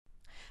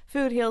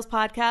Food Heals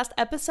Podcast,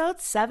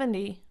 episode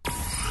 70.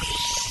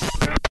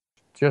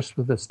 Just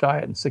with this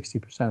diet, in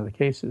 60% of the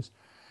cases,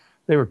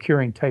 they were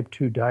curing type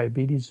 2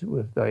 diabetes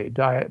with a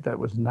diet that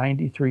was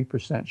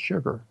 93%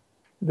 sugar.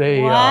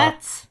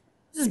 What? This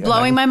is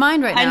blowing my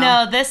mind right now.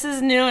 I know, this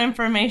is new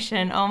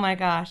information. Oh my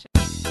gosh.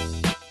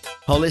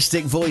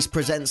 Holistic Voice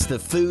presents the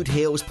Food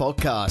Heals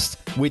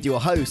Podcast with your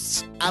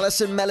hosts,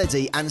 Alison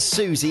Melody and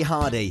Susie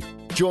Hardy.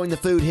 Join the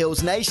Food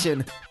Heals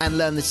Nation and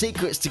learn the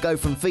secrets to go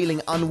from feeling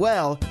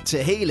unwell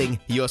to healing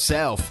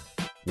yourself.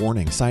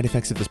 Warning, side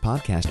effects of this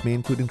podcast may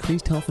include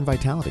increased health and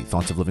vitality,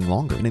 thoughts of living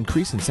longer, an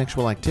increase in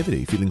sexual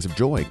activity, feelings of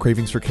joy,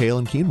 cravings for kale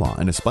and quinoa,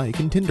 and a spike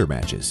in Tinder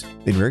matches.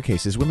 In rare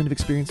cases, women have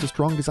experienced a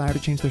strong desire to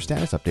change their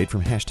status update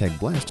from hashtag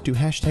blessed to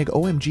hashtag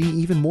OMG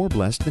even more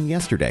blessed than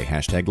yesterday,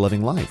 hashtag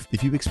loving life.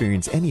 If you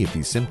experience any of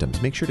these symptoms,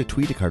 make sure to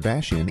tweet a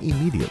Kardashian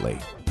immediately.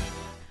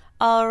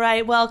 All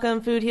right, welcome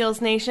Food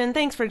Heals Nation.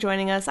 Thanks for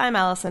joining us. I'm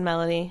Alison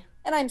Melody.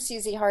 And I'm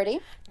Susie Hardy.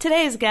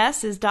 Today's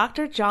guest is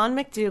Dr. John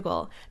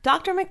McDougal.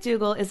 Dr.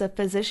 McDougal is a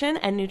physician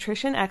and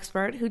nutrition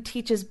expert who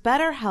teaches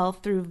better health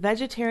through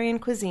vegetarian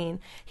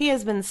cuisine. He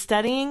has been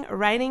studying,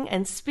 writing,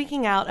 and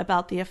speaking out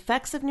about the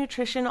effects of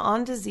nutrition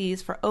on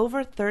disease for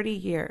over 30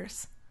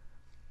 years.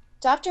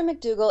 Dr.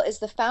 McDougal is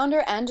the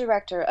founder and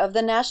director of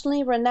the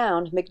nationally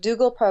renowned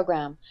McDougal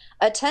program,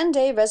 a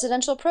 10-day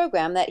residential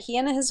program that he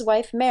and his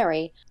wife,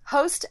 Mary,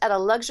 host at a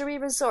luxury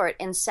resort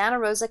in Santa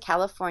Rosa,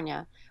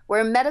 California,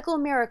 where medical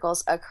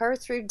miracles occur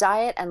through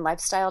diet and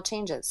lifestyle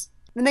changes.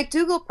 The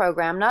McDougal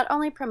program not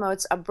only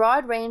promotes a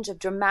broad range of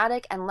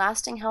dramatic and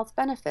lasting health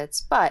benefits,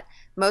 but,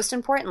 most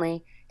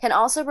importantly, can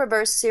also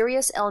reverse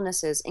serious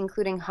illnesses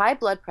including high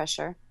blood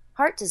pressure,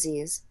 heart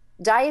disease,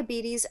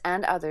 diabetes,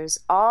 and others,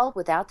 all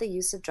without the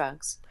use of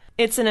drugs.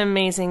 It's an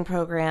amazing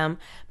program.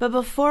 But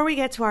before we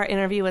get to our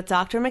interview with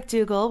Dr.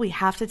 McDougal, we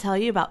have to tell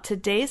you about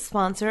today's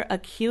sponsor,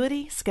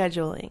 Acuity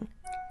Scheduling.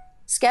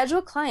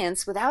 Schedule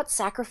clients without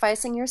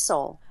sacrificing your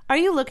soul. Are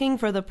you looking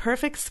for the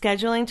perfect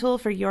scheduling tool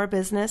for your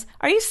business?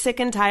 Are you sick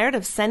and tired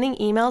of sending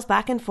emails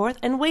back and forth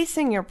and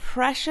wasting your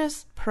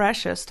precious,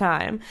 precious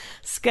time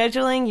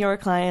scheduling your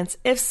clients?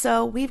 If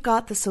so, we've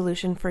got the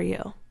solution for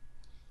you.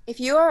 If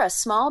you are a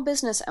small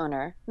business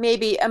owner,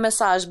 maybe a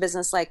massage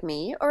business like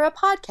me, or a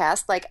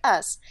podcast like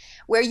us,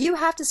 where you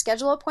have to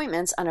schedule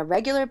appointments on a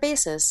regular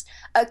basis,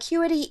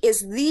 Acuity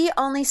is the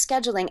only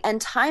scheduling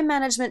and time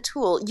management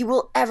tool you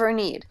will ever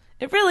need.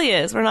 It really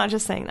is. We're not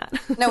just saying that.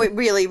 No, it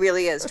really,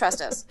 really is.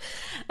 Trust us.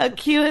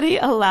 Acuity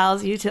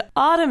allows you to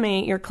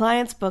automate your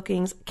clients'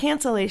 bookings,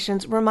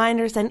 cancellations,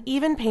 reminders, and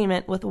even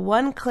payment with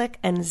one click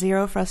and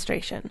zero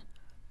frustration.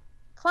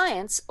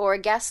 Clients, or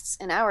guests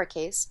in our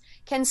case,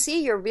 can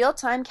see your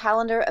real-time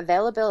calendar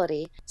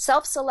availability,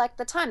 self-select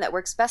the time that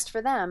works best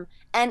for them,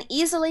 and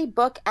easily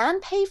book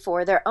and pay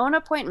for their own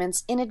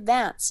appointments in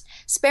advance,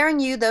 sparing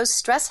you those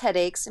stress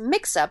headaches,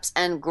 mix-ups,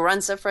 and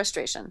grunts of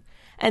frustration.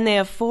 And they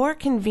have 4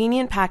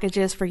 convenient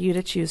packages for you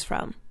to choose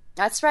from.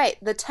 That's right,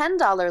 the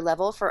 $10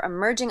 level for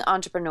emerging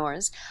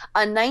entrepreneurs,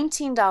 a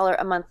 $19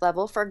 a month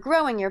level for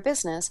growing your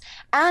business,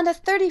 and a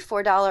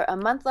 $34 a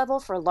month level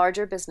for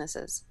larger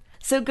businesses.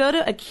 So go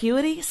to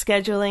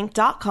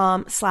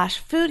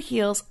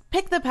acuityscheduling.com/foodheals,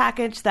 pick the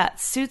package that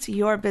suits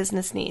your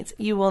business needs.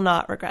 You will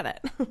not regret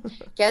it.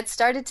 Get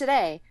started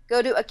today.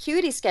 Go to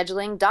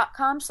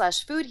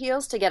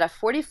acuityscheduling.com/foodheals to get a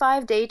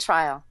 45-day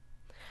trial.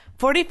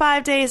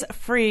 45 days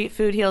free,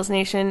 Food Heals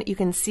Nation. You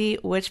can see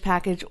which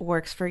package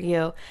works for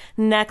you.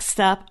 Next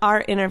up,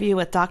 our interview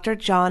with Dr.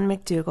 John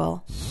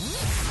McDougal.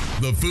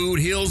 The Food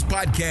Heals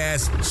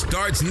Podcast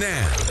starts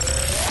now.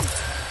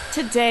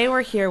 Today,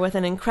 we're here with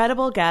an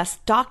incredible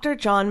guest, Dr.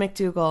 John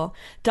McDougal.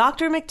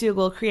 Dr.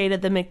 McDougal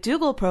created the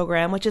McDougal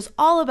program, which is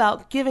all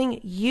about giving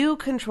you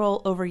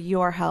control over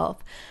your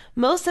health.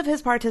 Most of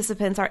his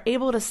participants are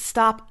able to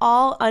stop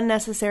all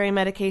unnecessary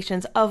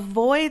medications,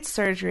 avoid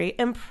surgery,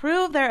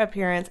 improve their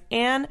appearance,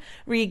 and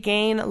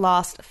regain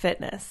lost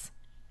fitness.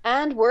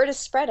 And word is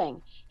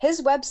spreading.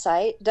 His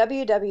website,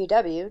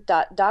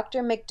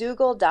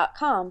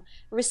 www.drmcdougal.com,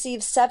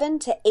 receives 7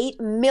 to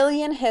 8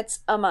 million hits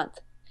a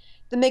month.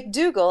 The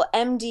McDougal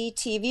MD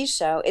TV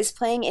show is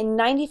playing in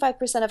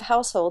 95% of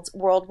households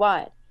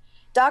worldwide.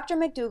 Dr.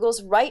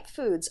 McDougal's Right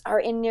Foods are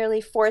in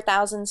nearly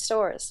 4,000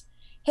 stores.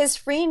 His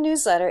free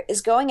newsletter is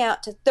going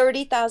out to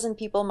 30,000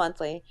 people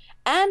monthly,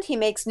 and he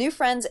makes new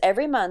friends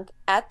every month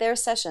at their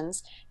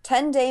sessions,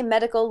 10-day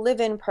medical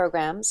live-in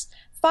programs,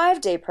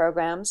 5-day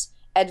programs,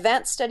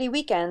 advanced study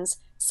weekends,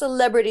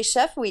 celebrity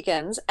chef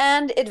weekends,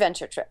 and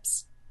adventure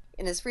trips.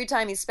 In his free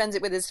time, he spends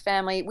it with his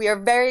family. We are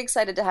very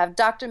excited to have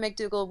Dr.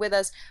 McDougal with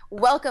us.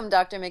 Welcome,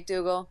 Dr.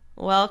 McDougal.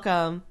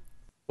 Welcome.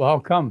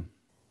 Welcome.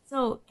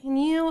 So can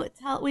you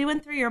tell, we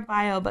went through your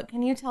bio, but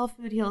can you tell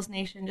Food Heals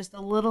Nation just a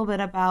little bit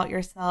about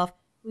yourself,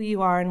 who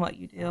you are and what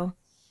you do?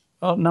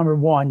 Well, number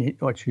one,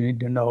 what you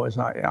need to know is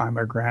I'm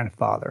a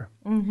grandfather.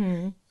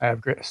 Mm-hmm. I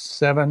have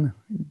 7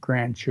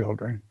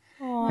 grandchildren.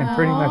 Aww. And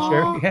pretty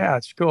much, yeah,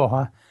 it's cool,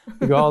 huh?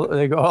 They go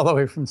all the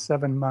way from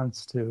 7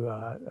 months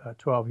to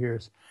 12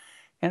 years.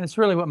 And it's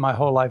really what my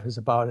whole life is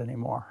about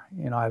anymore.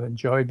 You know, I've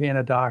enjoyed being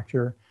a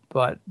doctor.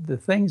 But the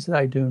things that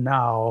I do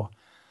now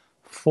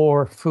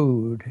for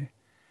food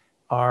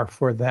are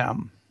for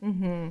them.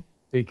 Mm-hmm.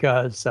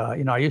 Because, I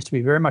used to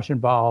be very much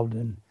involved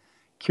in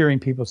curing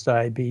people's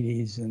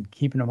diabetes and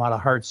keeping them out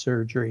of heart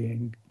surgery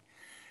and,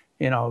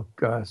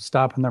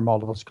 stopping their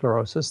multiple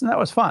sclerosis. And that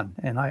was fun.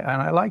 And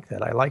I like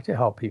that. I like to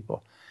help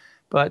people.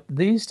 But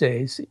these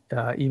days,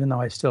 even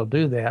though I still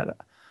do that,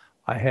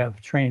 I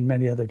have trained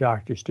many other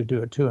doctors to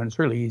do it too, and it's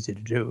really easy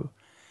to do.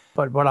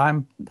 But what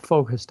I'm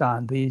focused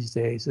on these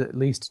days, at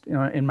least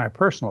in my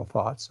personal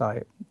thoughts,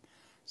 I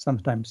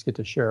sometimes get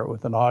to share it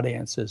with an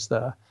audience, is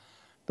the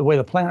way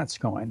the planet's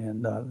going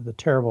and the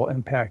terrible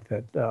impact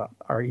that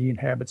our eating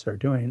habits are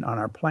doing on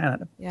our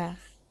planet. Yes.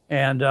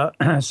 And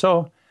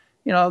so,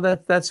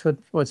 that's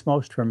what's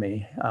most for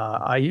me.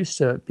 I used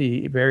to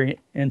be very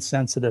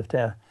insensitive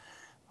to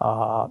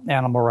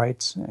animal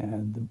rights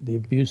and the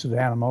abuse of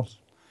animals.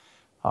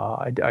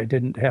 I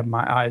didn't have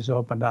my eyes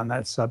opened on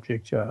that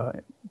subject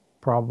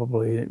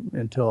probably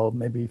until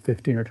maybe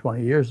 15 or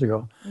 20 years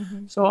ago.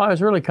 Mm-hmm. So I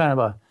was really kind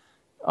of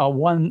a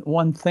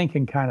one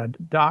thinking kind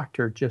of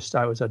doctor.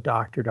 I was a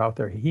doctor out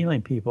there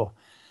healing people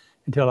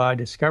until I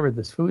discovered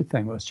this food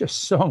thing was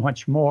just so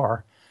much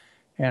more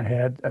and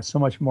had so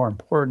much more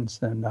importance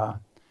than,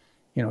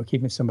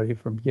 keeping somebody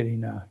from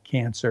getting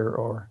cancer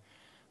or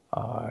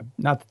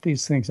not that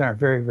these things aren't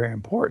very, very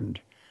important.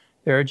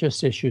 There are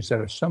just issues that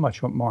are so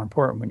much more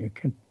important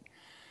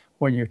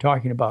when you're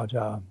talking about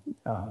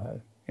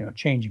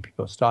changing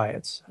people's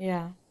diets.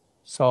 Yeah.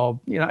 So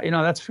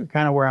that's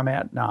kind of where I'm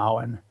at now,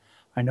 and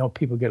I know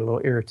people get a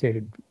little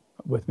irritated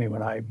with me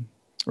when I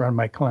run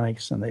my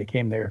clinics, and they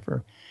came there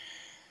for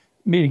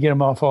me to get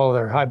them off all of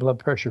their high blood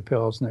pressure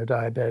pills and their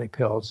diabetic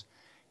pills,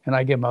 and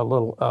I give them a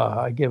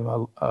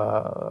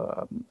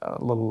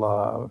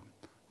little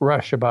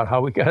rush about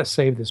how we got to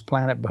save this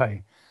planet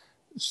by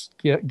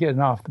getting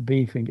off the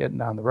beef and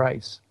getting on the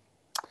rice.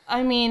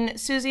 I mean,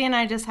 Susie and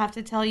I just have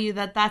to tell you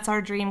that that's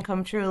our dream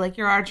come true. Like,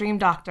 you're our dream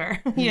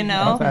doctor, you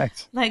know? Oh,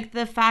 thanks. Like,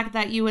 the fact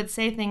that you would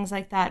say things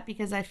like that,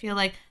 because I feel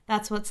like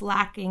that's what's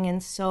lacking in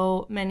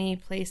so many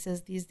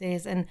places these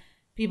days. And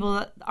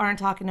people aren't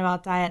talking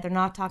about diet. They're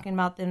not talking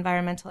about the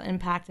environmental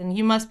impact. And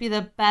you must be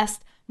the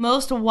best,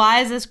 most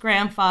wisest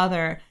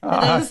grandfather to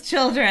those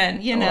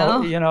children, you know?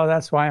 Well,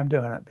 that's why I'm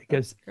doing it,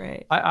 because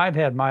great. I've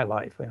had my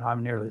life.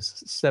 I'm nearly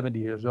 70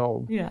 years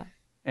old. Yeah.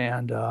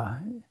 And,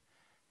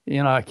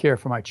 I care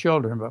for my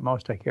children, but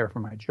most I care for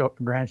my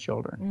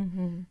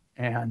grandchildren.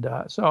 Mm-hmm. And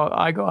so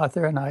I go out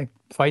there and I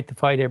fight the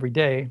fight every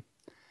day.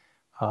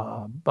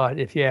 But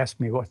if you ask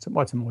me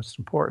what's most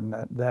important,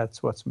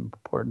 that's what's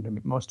important to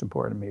me, most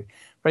important to me.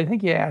 But I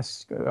think you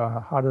asked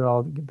how did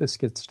all this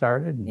get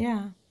started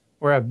and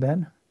where I've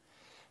been.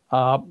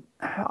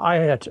 I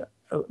had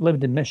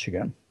lived in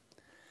Michigan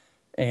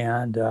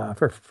and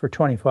for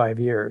 25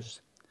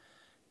 years.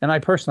 And I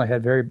personally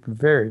had very,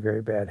 very,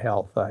 very bad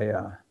health.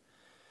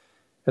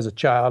 As a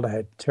child, I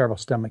had terrible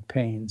stomach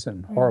pains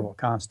and horrible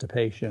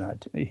constipation.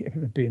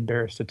 I'd be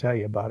embarrassed to tell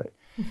you about it.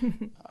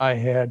 I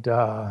had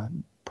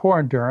poor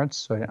endurance,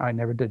 so I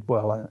never did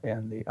well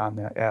on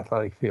the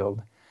athletic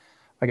field.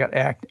 I got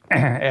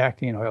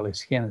acne and oily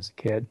skin as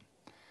a kid.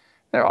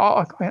 There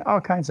are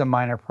all kinds of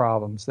minor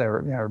problems that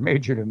were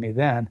major to me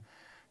then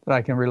that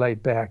I can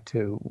relate back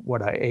to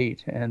what I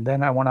ate. And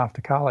then I went off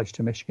to college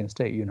to Michigan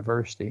State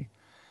University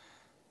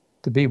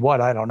to be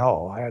what, I don't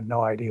know. I had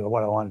no idea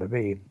what I wanted to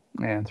be.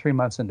 And 3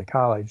 months into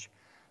college,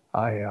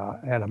 I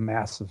had a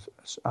massive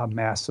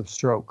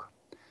stroke.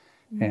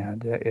 Mm-hmm.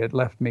 And it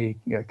left me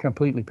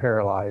completely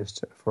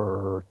paralyzed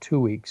for 2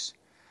 weeks.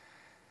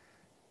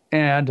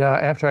 And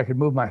after I could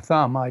move my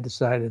thumb, I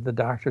decided the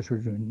doctors were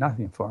doing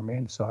nothing for me.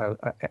 And so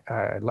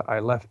I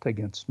left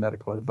against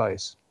medical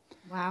advice.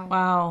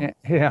 Wow.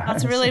 Yeah.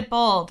 That's really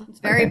bold. It's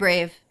very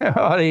brave.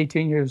 About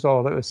 18 years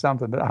old, it was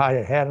something, but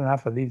I had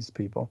enough of these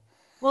people.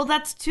 Well,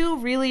 that's two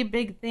really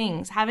big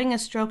things. Having a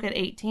stroke at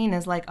 18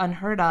 is like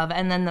unheard of.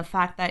 And then the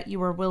fact that you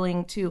were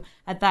willing to,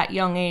 at that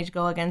young age,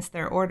 go against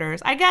their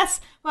orders. I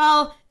guess,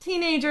 well,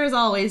 teenagers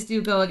always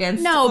do go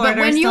against orders. No, but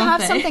when you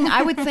have they? something,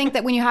 I would think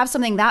that when you have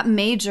something that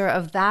major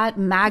of that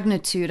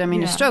magnitude, I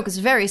mean, a stroke is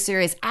very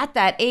serious at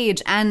that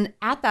age. And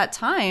at that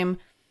time,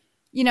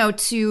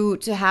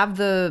 to have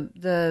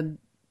to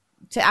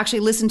actually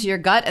listen to your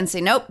gut and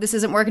say, nope, this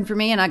isn't working for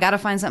me and I got to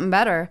find something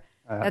better.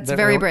 That's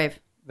very brave.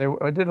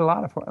 I did a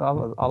lot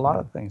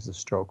of things the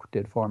stroke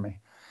did for me,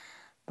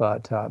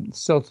 but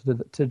still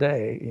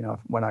today,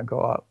 when I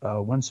go out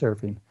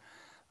windsurfing,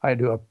 I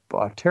do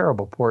a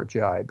terrible port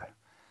jibe.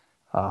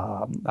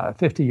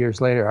 50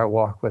 years later, I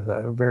walk with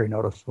a very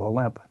noticeable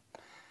limp.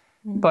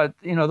 Mm-hmm. But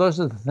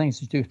those are the things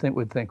that you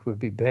would think would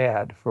be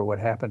bad for what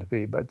happened to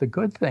me. But the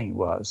good thing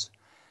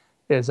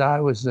is I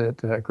was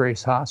at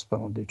Grace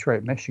Hospital in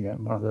Detroit,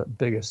 Michigan, one of the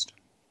biggest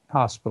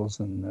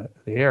hospitals in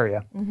the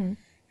area. Mm-hmm.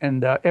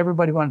 And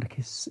everybody wanted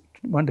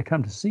to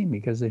come to see me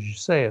because, as you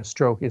say, a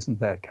stroke isn't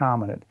that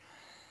common. It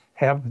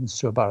happens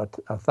to about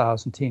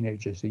 1,000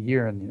 teenagers a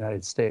year in the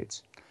United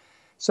States.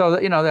 So,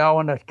 they all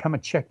wanted to come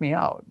and check me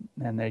out.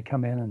 And they'd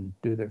come in and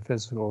do their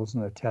physicals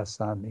and their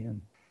tests on me.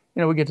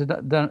 we get to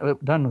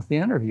done with the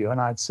interview, and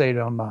I'd say to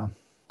them,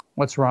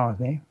 "What's wrong with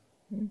me?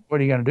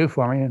 What are you going to do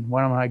for me? And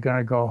when am I going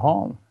to go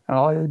home?" And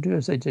all they do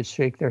is they just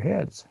shake their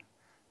heads.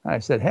 I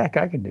said, "Heck,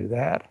 I can do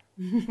that."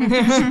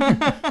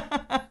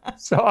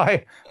 So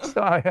I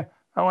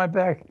went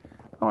back.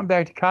 I went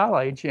back to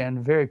college, and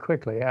very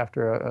quickly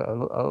after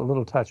a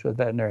little touch with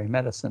veterinary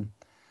medicine,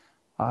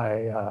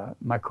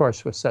 my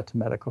course was set to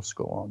medical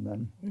school, and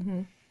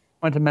then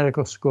went to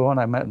medical school, and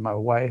I met my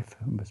wife,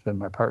 who's been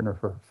my partner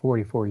for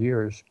 44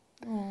 years.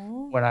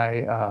 Aww. When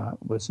I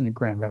was in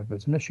Grand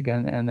Rapids,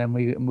 Michigan, and then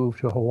we moved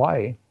to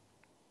Hawaii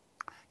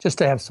just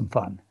to have some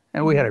fun.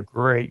 And we had a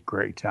great,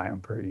 great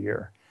time for a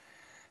year.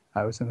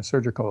 I was in a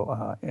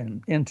surgical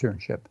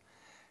internship,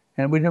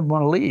 and we didn't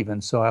want to leave.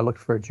 And so I looked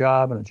for a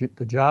job, and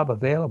the job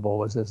available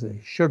was as a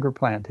sugar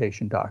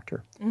plantation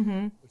doctor,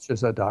 which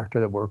is a doctor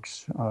that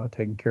works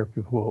taking care of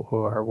people who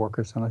are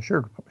workers on a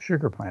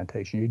sugar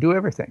plantation. You do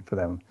everything for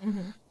them.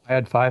 I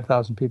had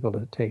 5,000 people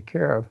to take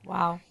care of.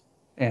 Wow.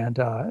 And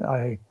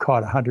I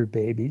caught 100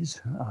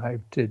 babies. I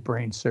did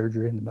brain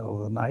surgery in the middle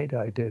of the night.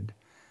 I did,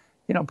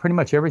 pretty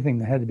much everything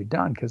that had to be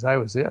done because I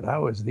was it. I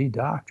was the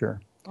doctor.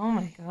 Oh,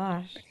 my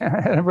gosh.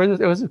 And it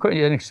was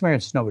an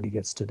experience nobody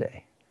gets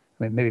today.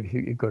 I mean, maybe if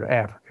you go to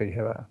Africa,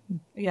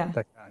 you have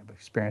that kind of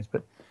experience.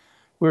 But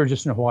we were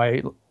just in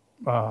Hawaii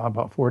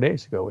about 4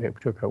 days ago. We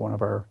took one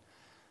of our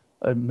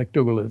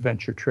McDougal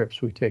adventure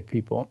trips. We take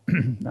people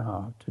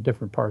to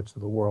different parts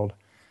of the world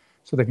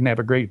so they can have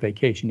a great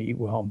vacation, eat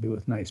well, and be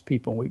with nice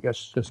people. We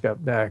just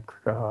got back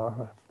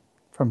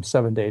from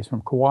 7 days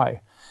from Kauai.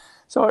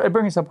 So it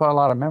brings up a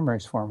lot of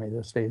memories for me,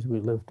 those days we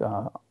lived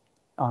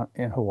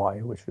in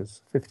Hawaii, which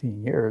was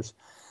 15 years.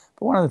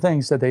 But one of the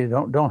things that they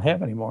don't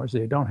have anymore is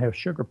they don't have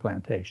sugar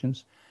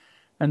plantations,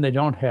 and they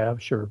don't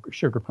have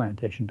sugar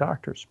plantation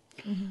doctors.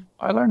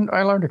 I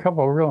learned a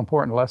couple of real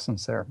important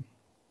lessons there.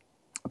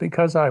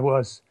 Because I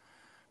was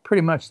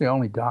pretty much the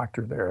only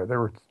doctor there. There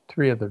were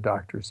 3 other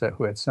doctors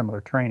who had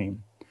similar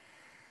training.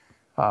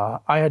 I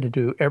had to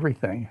do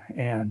everything,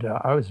 and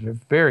I was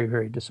very,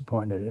 very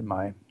disappointed in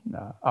my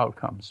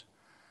outcomes.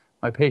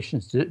 My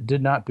patients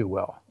did not do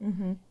well.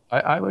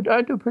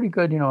 I'd do pretty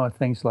good,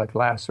 things like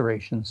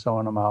lacerations,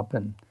 sewing them up,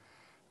 and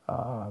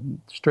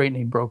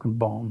straightening broken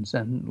bones,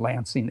 and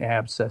lancing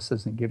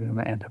abscesses, and giving them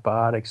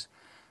antibiotics.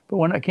 But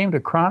when it came to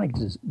chronic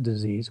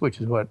disease, which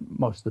is what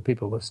most of the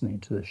people listening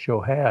to the show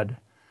have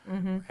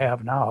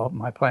now,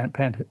 my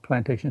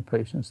plantation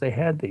patients, they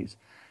had these,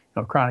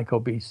 chronic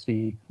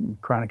obesity,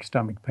 chronic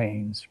stomach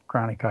pains,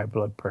 chronic high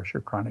blood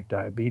pressure, chronic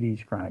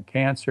diabetes, chronic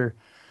cancer,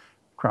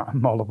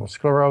 multiple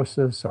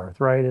sclerosis,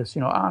 arthritis,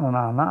 on and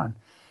on and on.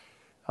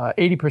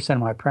 80% of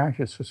my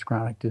practice was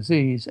chronic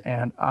disease,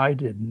 and I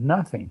did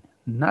nothing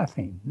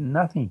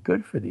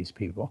good for these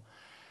people.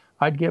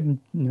 I'd give them,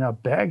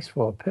 bags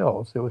full of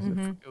pills. It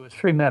was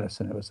free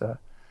medicine. It was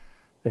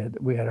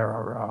we had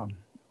our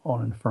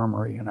own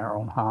infirmary and our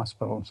own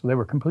hospital, so they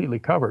were completely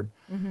covered.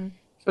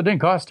 So it didn't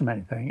cost them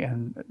anything.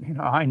 And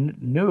I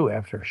knew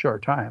after a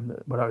short time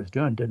that what I was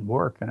doing didn't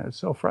work, and it was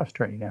so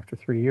frustrating after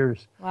 3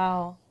 years.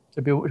 Wow.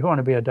 To want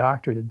to be a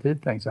doctor that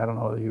did things. I don't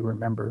know if you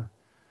remember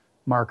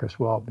Marcus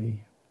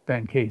Welby,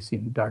 Ben Casey,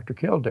 and Dr.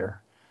 Kildare.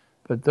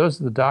 But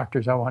those are the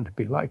doctors I wanted to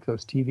be like,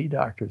 those TV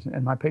doctors,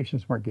 and my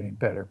patients weren't getting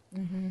better.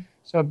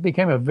 So it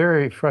became a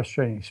very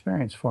frustrating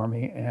experience for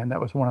me, and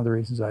that was one of the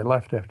reasons I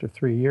left after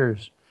 3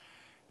 years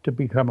to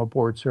become a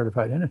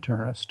board-certified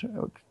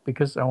internist,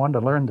 because I wanted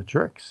to learn the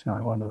tricks. I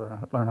wanted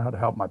to learn how to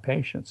help my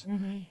patients.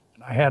 And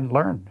I hadn't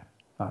learned.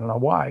 I don't know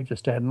why, I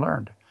just hadn't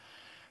learned.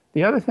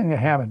 The other thing that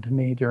happened to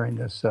me during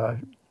this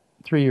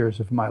 3 years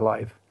of my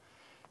life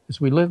is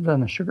we lived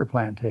on the sugar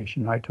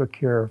plantation. I took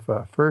care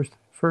of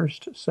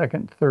first,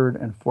 second, third,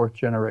 and fourth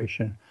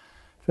generation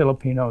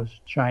Filipinos,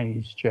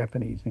 Chinese,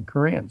 Japanese, and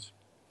Koreans.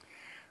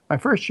 My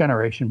first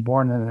generation,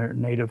 born in their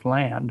native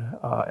land,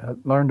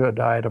 learned a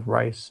diet of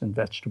rice and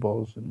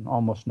vegetables and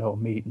almost no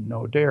meat and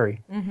no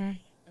dairy. And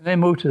they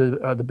moved to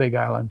the Big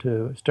Island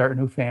to start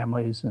new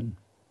families and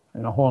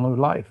a whole new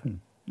life.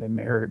 And they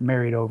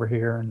married over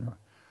here, and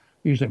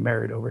usually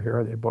married over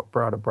here. They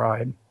brought a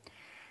bride.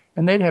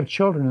 And they'd have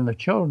children, and the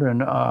children,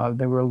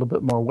 they were a little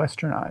bit more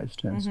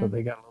westernized, and so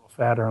they got a little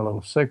fatter and a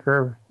little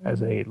sicker as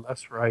they ate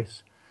less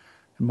rice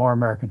and more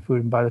American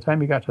food. And by the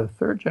time you got to the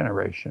third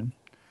generation,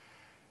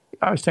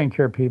 I was taking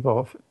care of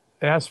people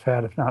as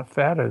fat, if not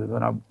fatter,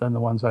 than the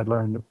ones I'd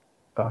learned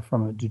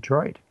from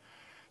Detroit.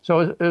 So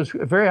it was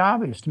very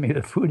obvious to me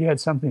that food had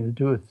something to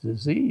do with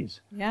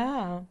disease.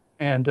 Yeah.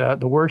 And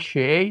the worse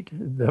you ate,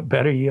 the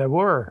better you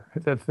were,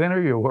 the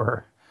thinner you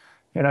were.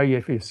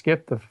 If you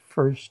skipped the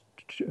first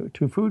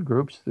 2 food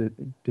groups, the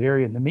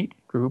dairy and the meat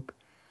group,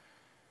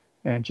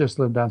 and just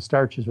lived on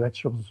starches,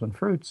 vegetables, and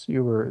fruits,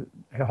 you were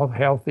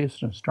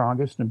healthiest and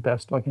strongest and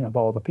best looking of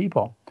all the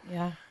people.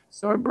 Yeah.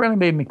 So it really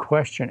made me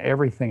question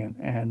everything.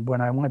 And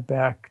when I went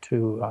back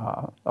to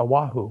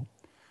Oahu,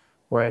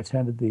 where I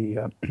attended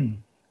the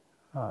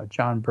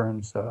John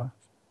Burns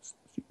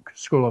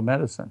School of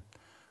Medicine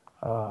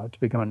to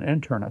become an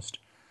internist,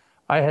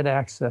 I had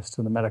access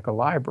to the medical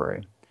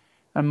library.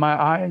 And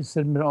my eyes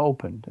had been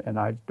opened, and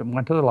I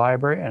went to the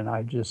library, and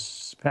I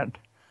just spent,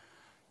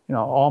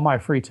 all my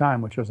free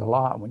time, which was a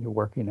lot when you're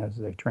working as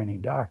a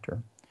training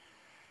doctor.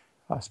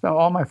 I spent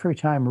all my free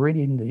time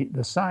reading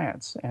the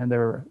science, and there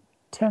were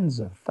tens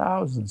of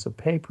thousands of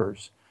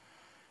papers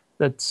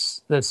that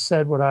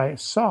said what I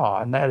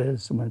saw, and that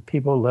is when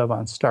people live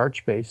on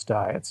starch-based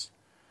diets.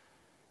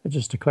 And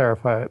just to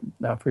clarify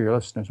for your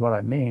listeners what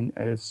I mean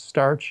is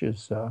starch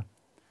is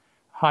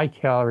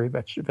high-calorie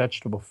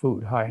vegetable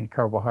food, high in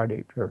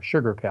carbohydrate or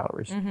sugar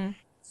calories. Mm-hmm.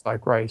 It's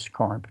like rice,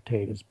 corn,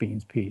 potatoes,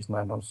 beans, peas,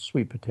 lentils,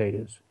 sweet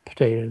potatoes,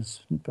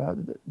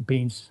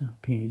 beans,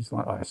 peas.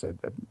 I said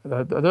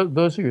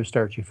those are your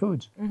starchy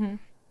foods. Mm-hmm.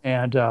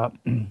 And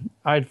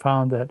I'd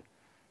found that,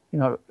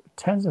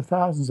 tens of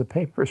thousands of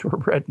papers were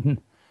written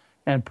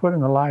and put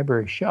in the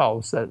library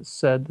shelves that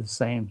said the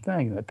same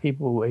thing, that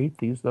people who ate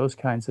those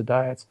kinds of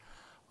diets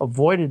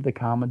avoided the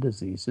common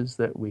diseases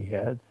that we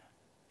had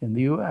in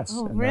the U.S.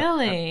 Oh,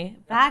 really?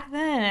 Back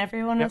then,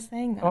 everyone was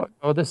saying that.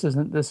 This is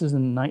in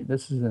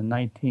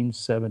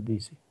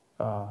 1970s,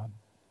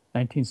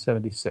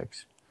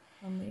 1976,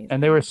 Amazing.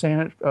 and they were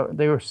saying it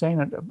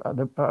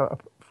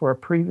for a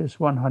previous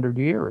 100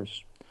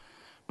 years,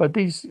 but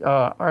these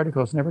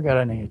articles never got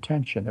any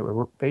attention. They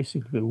were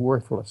basically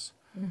worthless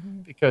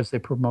because they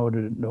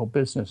promoted no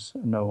business,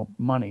 no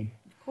money.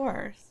 Of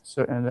course.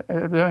 So, and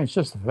it's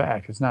just a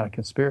fact. It's not a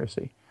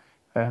conspiracy.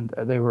 And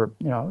they were,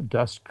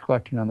 dust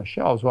collecting on the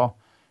shelves. Well,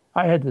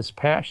 I had this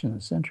passion,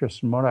 this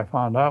interest, and what I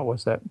found out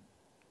was that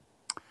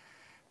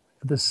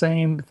the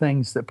same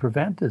things that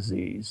prevent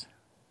disease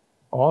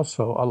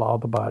also allow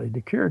the body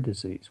to cure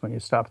disease. When you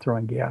stop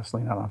throwing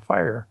gasoline on a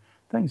fire,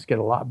 things get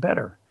a lot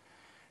better.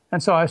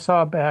 And so I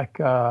saw back,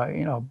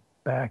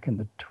 back in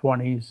the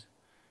 20s,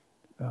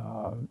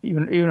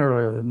 even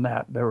earlier than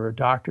that, there were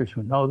doctors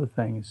who know the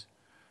things,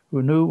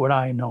 who knew what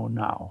I know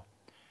now.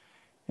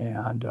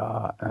 And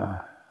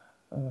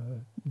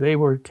they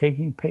were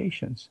taking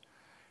patients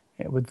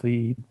with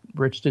the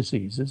rich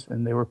diseases,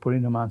 and they were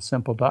putting them on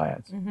simple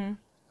diets. Mm-hmm.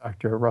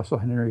 Dr. Russell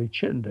Henry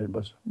Chittenden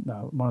was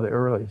one of the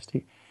earliest.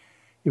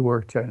 He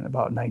worked in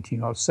about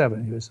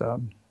 1907. He was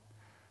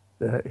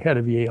the head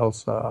of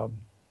Yale's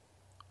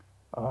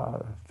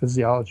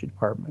physiology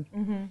department.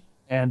 Mm-hmm.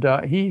 And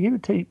he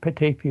would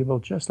take people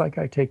just like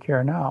I take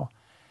care now,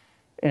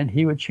 and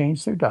he would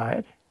change their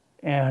diet,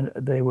 and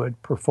they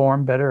would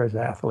perform better as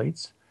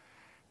athletes,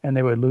 and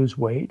they would lose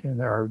weight, and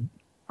their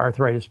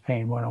arthritis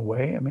pain went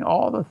away. I mean,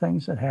 all the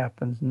things that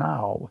happens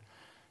now.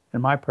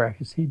 In my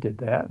practice, he did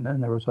that. And then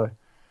there was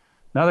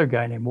another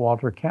guy named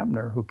Walter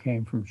Kempner who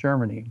came from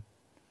Germany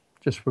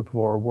just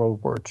before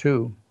World War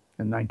II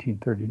in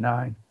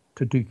 1939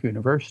 to Duke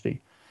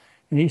University.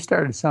 And he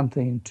started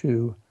something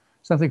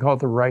called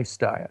the rice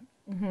diet.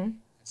 Mm-hmm.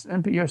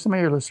 And some of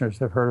your listeners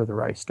have heard of the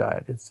rice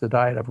diet. It's the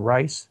diet of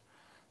rice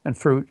and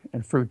fruit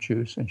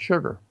juice and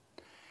sugar.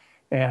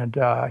 And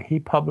he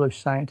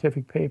published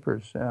scientific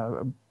papers,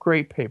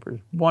 great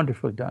papers,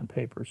 wonderfully done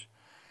papers,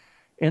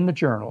 in the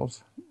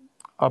journals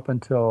up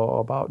until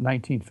about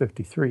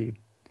 1953,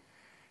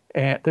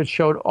 and that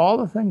showed all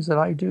the things that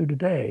I do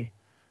today,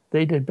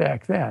 they did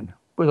back then,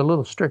 with a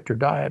little stricter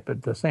diet,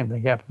 but the same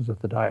thing happens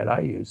with the diet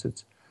I use.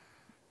 It's,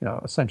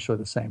 essentially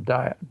the same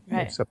diet,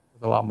 right, except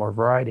with a lot more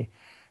variety.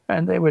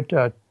 And they would,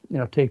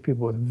 take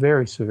people with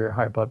very severe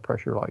high blood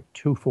pressure, like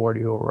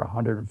 240 over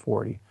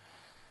 140,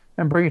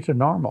 and bring it to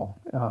normal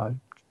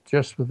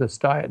just with this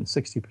diet in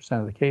 60%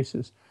 of the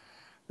cases.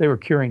 They were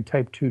curing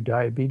type 2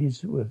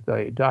 diabetes with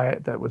a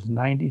diet that was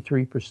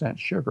 93%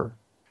 sugar.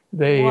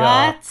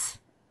 What? This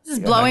is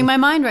blowing my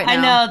mind right now.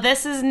 I know.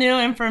 This is new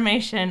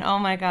information. Oh,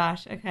 my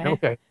gosh. Okay.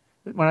 Okay.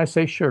 When I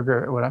say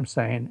sugar, what I'm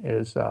saying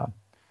is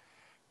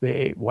they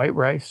ate white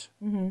rice,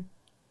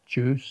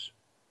 juice,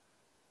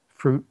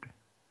 fruit,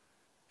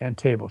 and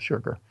table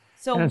sugar.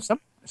 So, and in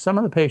some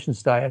of the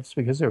patients' diets,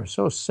 because they were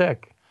so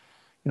sick,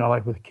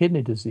 like with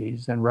kidney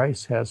disease, and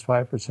rice has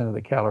 5% of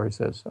the calories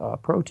as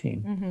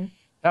protein.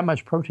 That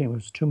much protein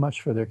was too much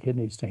for their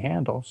kidneys to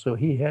handle, so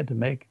he had to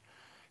make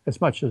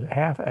as much as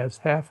half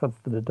of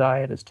the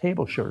diet as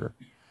table sugar,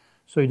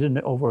 so he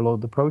didn't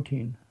overload the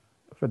protein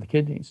for the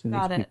kidneys.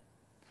 Got it.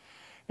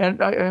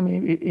 And I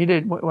mean, he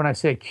did. When I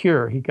say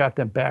cure, he got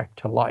them back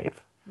to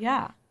life.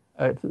 Yeah.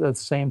 The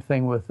same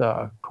thing with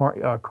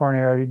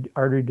coronary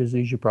artery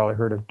disease. You probably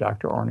heard of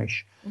Dr.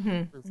 Ornish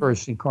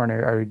reversing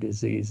coronary artery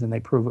disease, and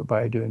they prove it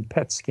by doing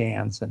PET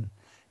scans and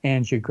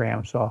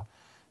angiograms. So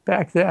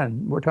back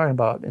then, we're talking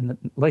about in the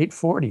late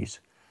 40s,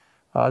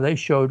 they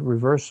showed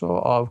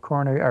reversal of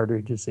coronary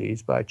artery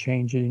disease by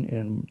changing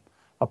in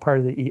a part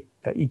of the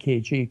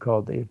EKG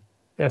called the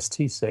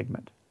ST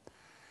segment.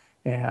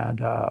 And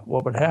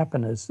what would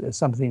happen is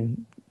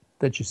something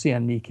that you see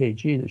on an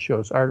EKG that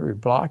shows artery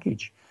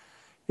blockage.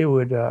 It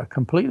would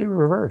completely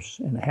reverse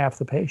in half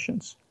the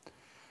patients.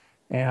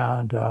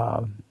 And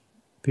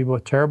people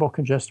with terrible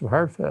congestive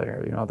heart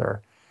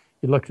failure,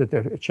 you looked at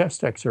their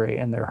chest X-ray,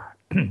 and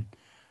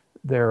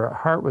their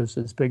heart was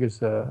as big as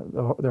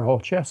their whole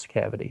chest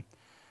cavity,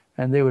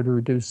 and they would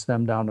reduce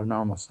them down to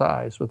normal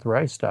size with the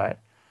rice diet.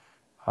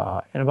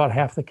 In about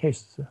half the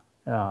cases,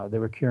 they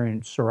were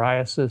curing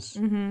psoriasis,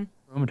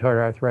 rheumatoid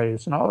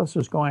arthritis, and all this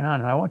was going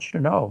on. And I want you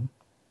to know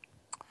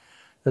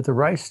that the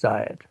rice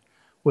diet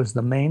was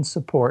the main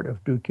support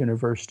of Duke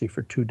University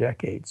for 2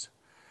 decades.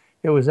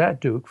 It was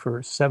at Duke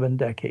for 7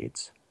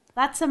 decades.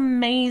 That's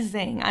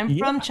amazing. I'm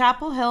from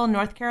Chapel Hill,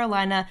 North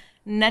Carolina,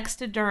 next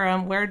to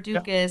Durham, where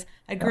Duke is.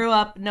 I grew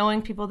up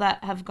knowing people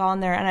that have gone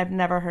there, and I've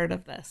never heard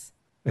of this.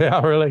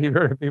 Yeah, really? You've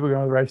heard of people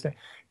going to the rice diet?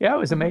 Yeah, it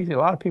was amazing. A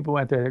lot of people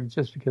went there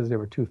just because they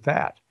were too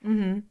fat.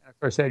 And of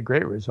course, they had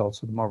great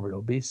results with morbid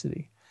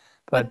obesity.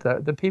 But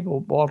the people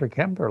Walter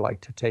Kempler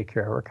liked to take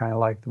care of are kind of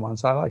like the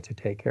ones I like to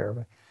take care of.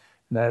 And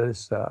that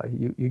is,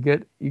 you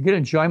get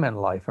enjoyment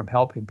in life from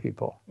helping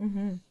people.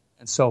 And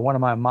so one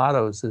of my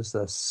mottos is,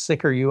 the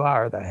sicker you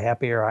are, the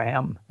happier I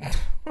am.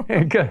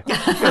 Because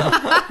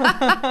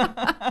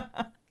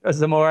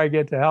the more I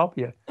get to help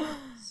you.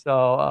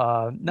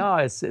 So, no,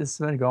 it's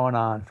been going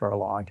on for a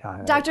long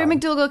time. Dr.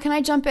 McDougall, can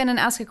I jump in and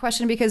ask a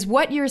question? Because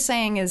what you're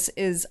saying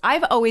is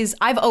I've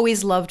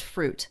always loved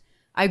fruit.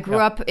 I grew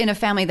up in a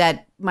family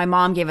that my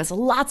mom gave us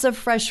lots of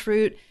fresh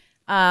fruit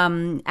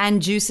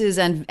and juices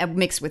and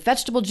mixed with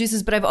vegetable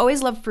juices, but I've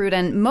always loved fruit.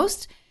 And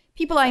most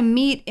people I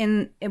meet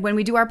when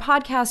we do our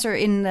podcast or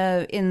in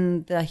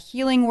the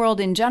healing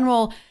world in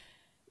general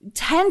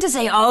tend to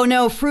say, oh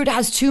no, fruit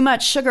has too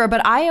much sugar.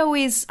 But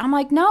I'm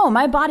like, no,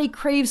 my body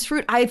craves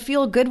fruit. I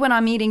feel good when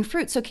I'm eating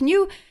fruit. So can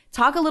you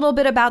talk a little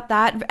bit about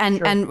that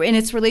and in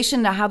its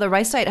relation to how the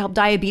rice diet helped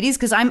diabetes?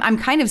 Because I'm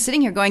kind of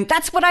sitting here going,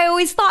 that's what I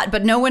always thought,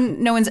 but no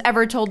one's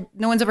ever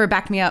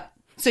backed me up.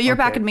 So you're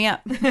backing me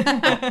up.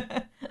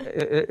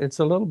 It's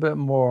a little bit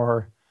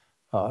more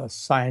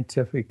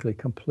scientifically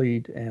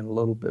complete and a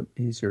little bit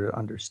easier to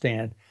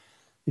understand.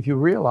 If you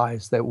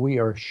realize that we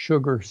are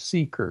sugar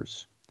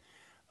seekers,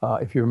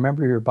 if you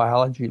remember your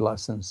biology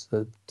lessons,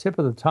 the tip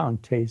of the tongue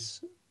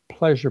tastes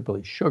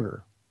pleasurably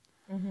sugar,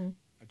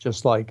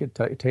 just like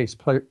it tastes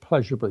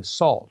pleasurably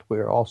salt. We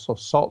are also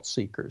salt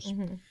seekers.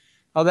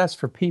 Now, that's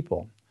for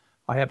people.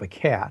 I have a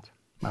cat,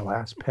 my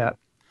last pet.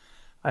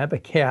 I have a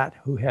cat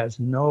who has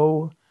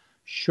no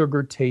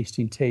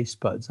sugar-tasting taste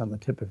buds on the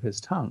tip of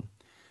his tongue.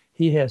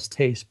 He has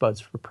taste buds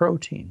for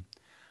protein.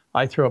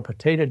 I throw a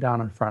potato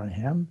down in front of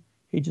him.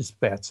 He just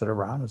bats it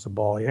around as a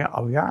ball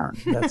of yarn.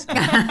 That's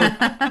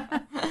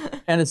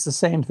And it's the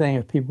same thing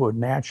if people would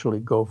naturally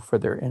go for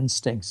their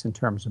instincts in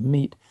terms of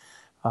meat.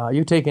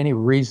 You take any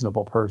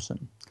reasonable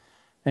person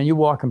and you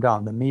walk them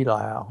down the meat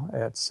aisle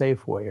at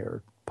Safeway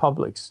or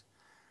Publix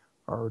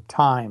or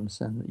Times,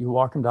 and you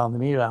walk them down the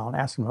meat aisle and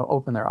ask them to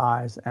open their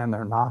eyes and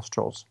their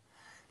nostrils.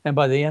 And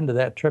by the end of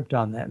that trip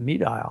down that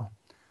meat aisle,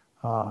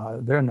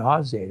 they're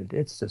nauseated.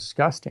 It's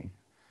disgusting.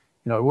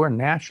 We're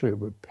naturally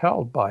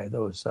repelled by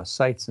those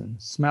sights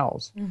and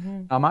smells.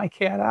 Now, my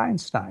cat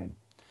Einstein,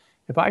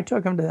 if I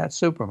took him to that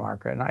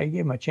supermarket and I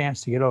gave him a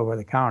chance to get over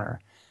the counter,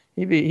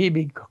 he'd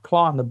be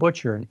clawing the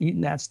butcher and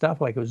eating that stuff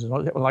like it was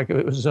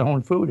his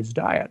own food, his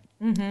diet.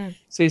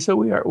 See, so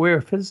we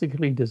are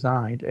physically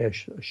designed as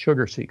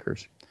sugar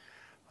seekers.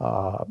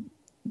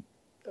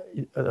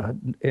 In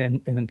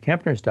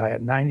Kempner's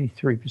diet,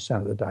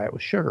 93% of the diet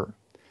was sugar.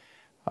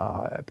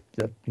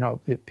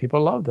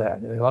 People love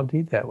that. They love to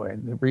eat that way.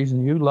 And the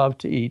reason you love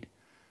to eat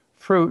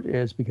fruit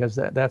is because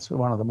that's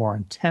one of the more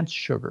intense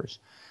sugars.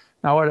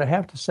 Now, what I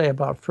have to say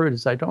about fruit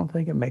is I don't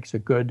think it makes a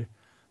good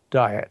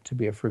diet to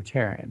be a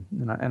fruitarian.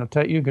 And I'll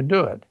tell you, you can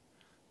do it.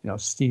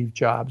 Steve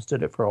Jobs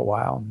did it for a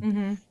while.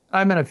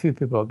 I met a few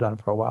people who have done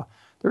it for a while.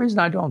 The reason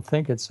I don't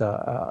think it's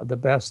the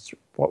best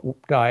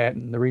diet,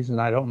 and the reason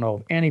I don't know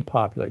of any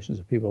populations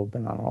of people who have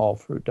been on an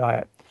all-fruit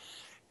diet,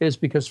 is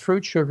because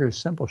fruit sugar is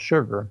simple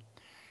sugar,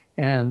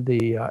 and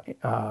the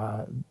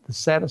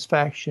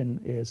satisfaction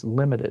is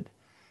limited.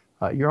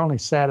 You're only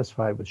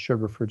satisfied with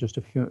sugar for just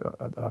a few,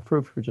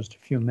 fruit for just a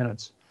few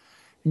minutes.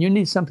 And you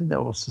need something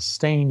that will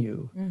sustain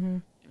you,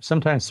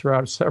 sometimes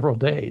throughout several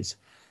days.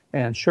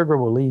 And sugar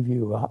will leave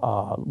you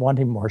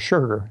wanting more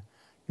sugar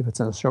if it's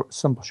in a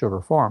simple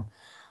sugar form.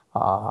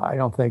 I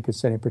don't think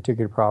it's any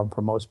particular problem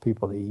for most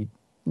people to eat,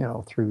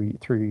 2,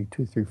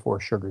 3, 4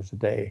 sugars a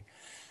day.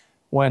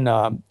 When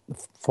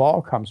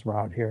fall comes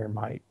around here and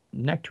my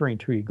nectarine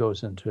tree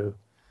goes into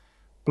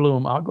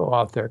bloom, I'll go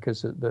out there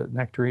because the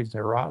nectarines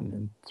are rotten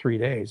in 3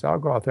 days. I'll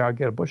go out there, I'll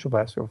get a bushel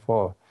basket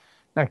full of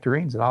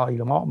nectarines and I'll eat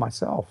them all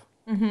myself.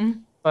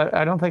 But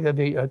I don't think that'd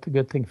be a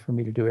good thing for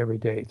me to do every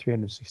day,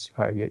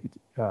 365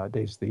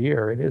 days of the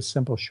year. It is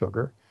simple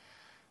sugar.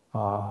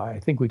 I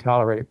think we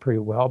tolerate it pretty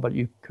well, but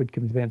you could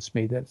convince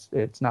me that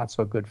it's not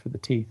so good for the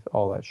teeth,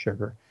 all that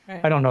sugar.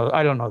 Right. I don't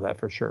know that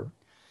for sure.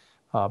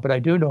 But I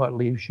do know it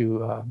leaves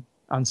you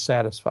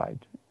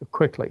unsatisfied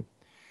quickly.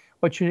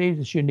 What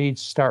you need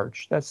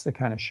starch. That's the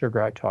kind of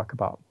sugar I talk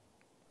about.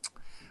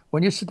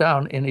 When you sit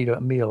down and eat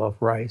a meal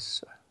of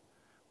rice,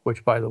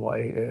 which, by the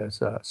way,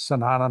 is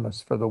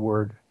synonymous for the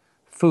word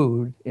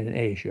food in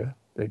Asia.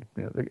 They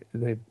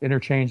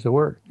interchanged the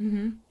word.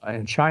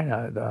 In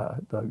China,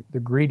 the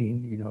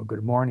greeting,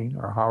 good morning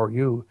or how are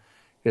you,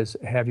 is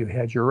have you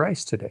had your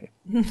rice today?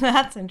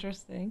 That's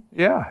interesting.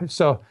 Yeah.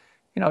 So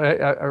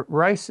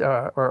Rice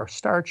or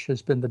starch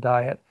has been the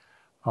diet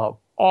of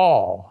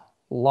all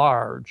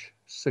large,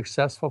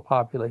 successful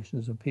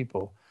populations of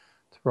people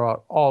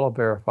throughout all of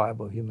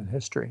verifiable human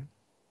history.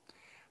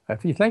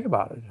 If you think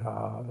about it,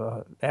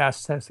 the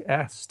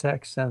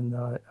Aztecs and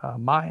the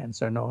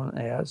Mayans are known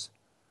as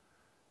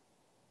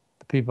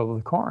the people of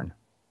the corn.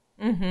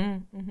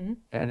 Mm-hmm, mm-hmm.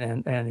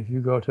 And if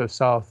you go to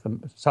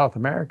South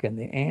America in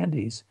the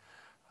Andes,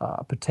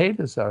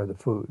 potatoes are the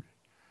food.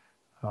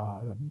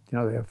 They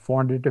have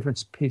 400 different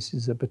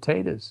species of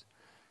potatoes.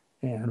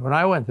 And when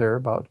I went there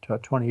about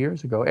 20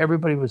 years ago,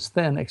 everybody was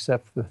thin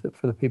except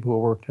for the people who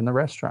worked in the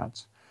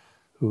restaurants,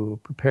 who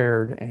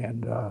prepared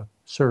and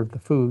served the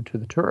food to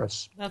the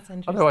tourists. That's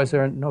interesting. Otherwise,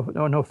 there are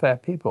no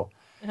fat people.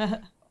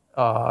 The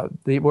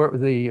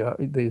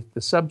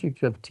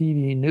subject of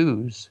TV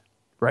news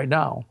right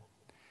now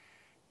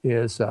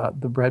is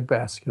the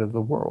breadbasket of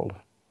the world.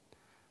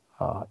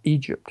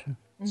 Egypt,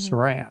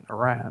 Iran,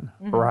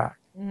 Iraq.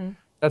 Mm-hmm.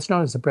 That's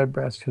known as the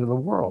breadbasket of the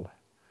world.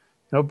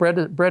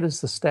 Bread is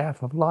the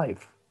staff of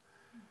life.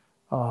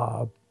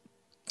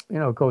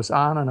 It goes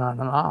on and on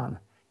and on.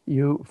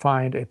 You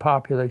find a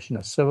population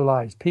of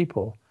civilized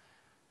people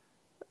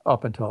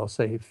up until,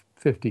 say,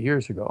 50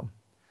 years ago.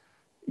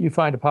 You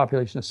find a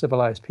population of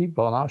civilized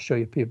people, and I'll show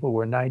you people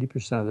where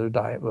 90% of their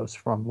diet was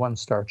from one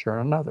starch or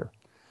another.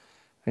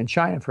 In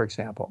China, for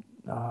example,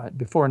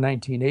 before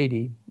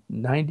 1980,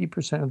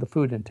 90% of the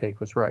food intake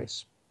was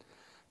rice.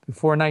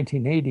 Before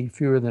 1980,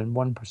 fewer than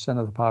 1%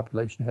 of the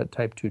population had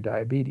type 2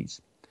 diabetes.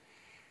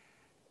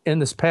 In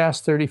this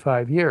past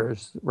 35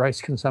 years,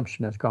 rice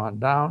consumption has gone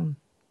down.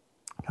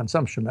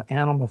 Consumption of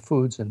animal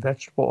foods and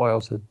vegetable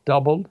oils has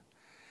doubled.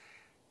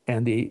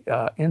 And the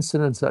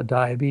incidence of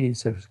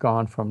diabetes has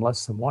gone from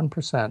less than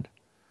 1%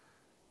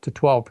 to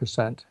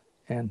 12%.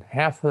 And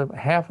half of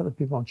the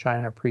people in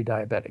China are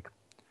pre-diabetic.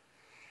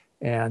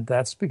 And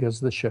that's because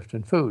of the shift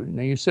in food.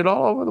 Now, you see it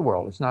all over the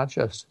world. It's not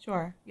just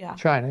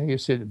China. You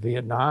see it in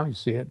Vietnam. You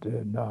see it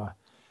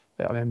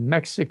in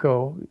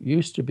Mexico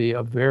used to be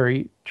a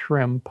very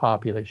trim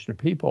population of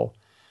people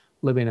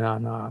living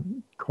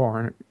on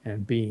corn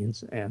and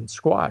beans and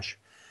squash.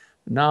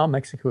 Now,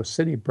 Mexico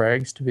City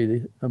brags to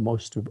be the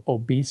most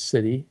obese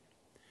city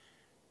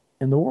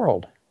in the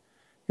world.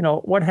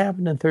 What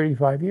happened in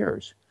 35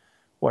 years?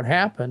 What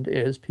happened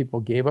is people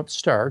gave up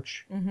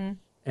starch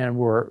and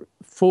were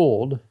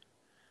fooled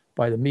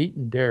by the meat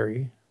and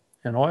dairy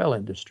and oil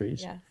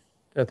industries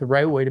that the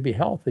right way to be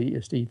healthy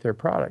is to eat their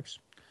products.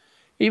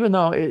 Even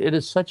though it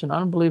is such an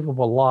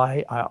unbelievable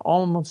lie, I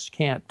almost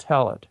can't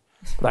tell it,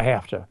 but I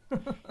have to.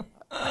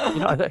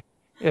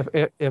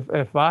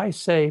 If I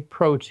say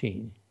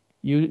protein,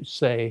 you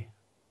say...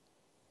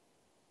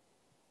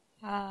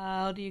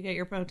 How do you get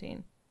your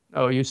protein?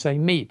 Oh, you say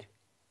meat.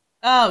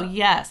 Oh,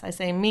 yes, I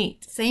say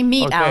meat. Say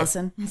meat, Okay.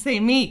 Allison. Say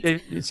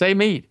meat. Say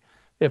meat.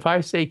 If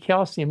I say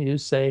calcium, you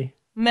say...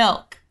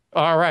 Milk.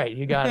 All right,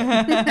 you got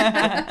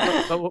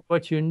it. but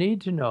what you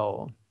need to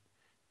know,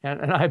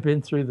 and I've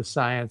been through the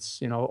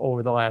science,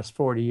 over the last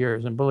 40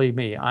 years, and believe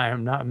me, I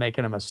am not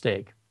making a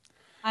mistake.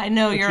 I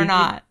know you're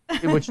not.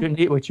 What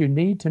you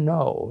need to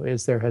know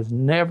is there has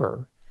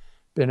never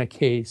been a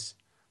case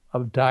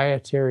of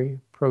dietary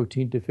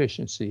protein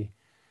deficiency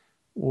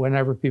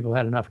whenever people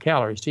had enough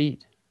calories to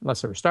eat,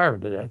 unless they were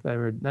starving to death.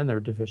 Then they were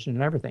deficient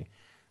in everything.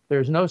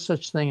 There's no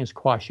such thing as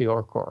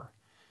kwashiorkor.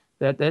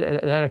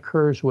 That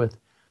occurs with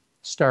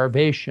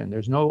starvation.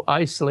 There's no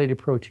isolated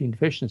protein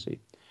deficiency.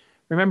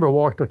 Remember,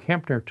 Walter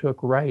Kempner took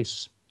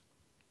rice,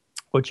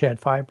 which had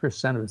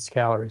 5% of its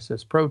calories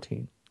as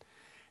protein,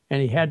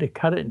 and he had to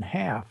cut it in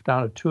half,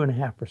 down to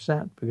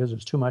 2.5%, because it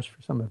was too much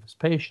for some of his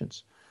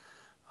patients.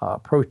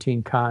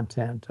 Protein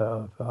content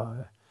of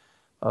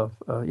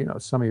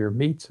some of your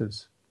meats are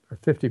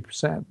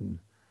 50%, and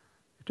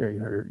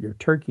your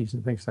turkeys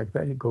and things like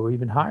that go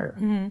even higher.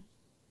 Mm-hmm.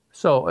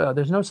 So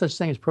there's no such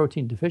thing as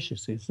protein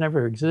deficiency. It's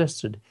never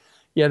existed.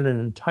 Yet an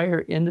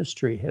entire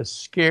industry has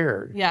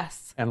scared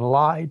and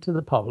lied to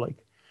the public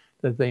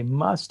that they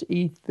must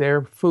eat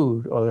their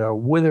food or they'll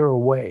wither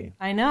away.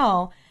 I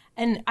know.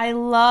 And I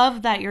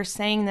love that you're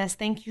saying this.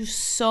 Thank you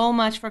so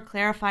much for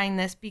clarifying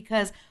this,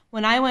 because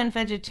when I went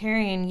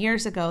vegetarian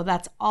years ago,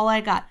 that's all I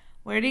got.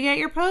 Where do you get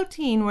your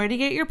protein? Where do you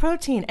get your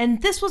protein?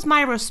 And this was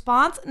my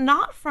response,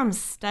 not from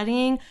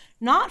studying,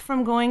 not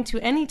from going to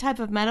any type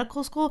of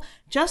medical school,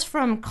 just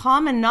from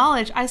common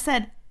knowledge. I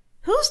said,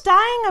 who's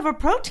dying of a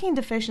protein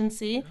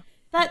deficiency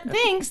that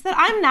thinks that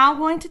I'm now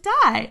going to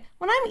die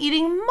when I'm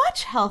eating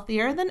much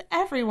healthier than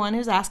everyone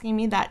who's asking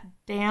me that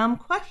damn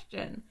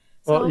question?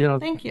 So, well,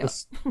 thank you.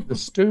 The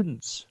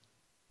students,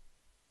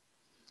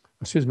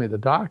 the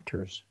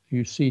doctors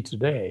you see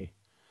today,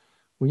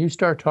 when you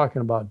start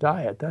talking about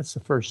diet, that's the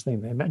first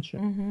thing they mention.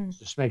 Mm-hmm.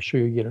 Just make sure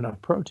you get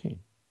enough protein.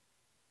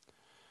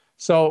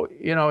 So,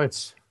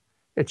 it's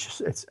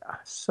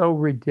so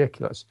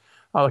ridiculous.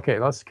 Okay,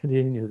 let's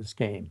continue this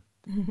game.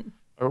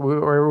 We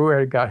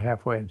already got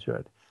halfway into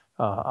it.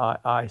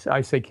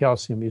 I say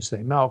calcium, you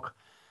say milk,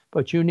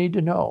 but you need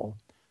to know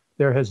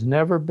there has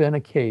never been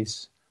a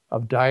case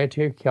of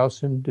dietary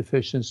calcium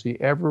deficiency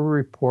ever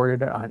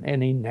reported on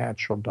any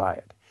natural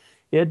diet.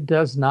 It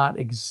does not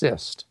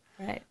exist.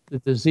 Right. The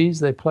disease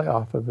they play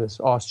off of is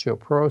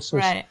osteoporosis,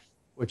 Right.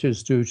 which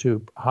is due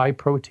to high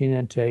protein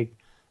intake,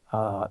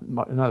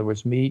 in other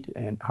words, meat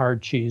and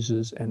hard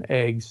cheeses and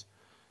eggs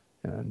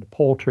and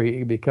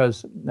poultry,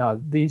 because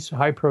these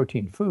high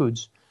protein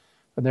foods,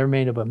 they're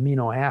made of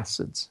amino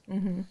acids.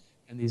 Mm-hmm.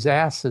 And these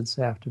acids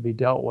have to be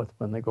dealt with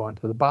when they go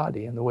into the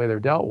body. And the way they're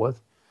dealt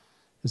with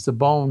is the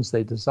bones,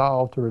 they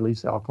dissolve to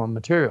release alkaline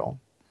material.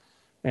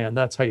 And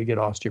that's how you get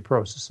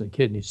osteoporosis and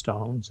kidney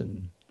stones,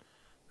 and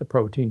the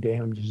protein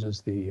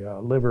damages the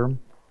liver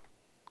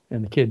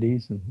and the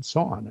kidneys and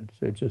so on.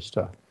 It's just,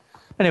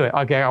 anyway,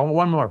 okay, I want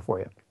one more for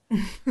you.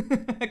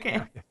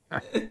 Okay.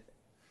 All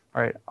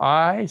right,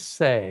 I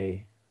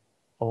say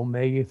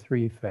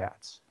omega-3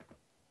 fats.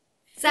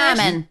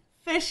 Salmon.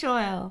 Fish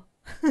oil.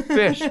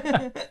 Fish.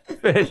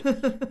 Fish.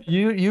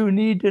 You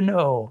need to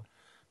know,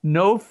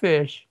 no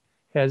fish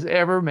has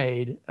ever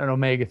made an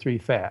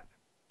omega-3 fat.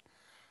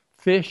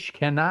 Fish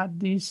cannot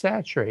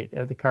desaturate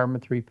at the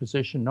carbon-3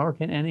 position, nor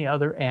can any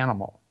other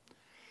animal.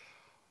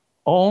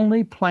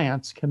 Only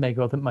plants can make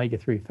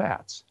omega-3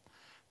 fats.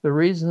 The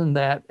reason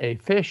that a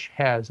fish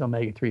has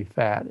omega-3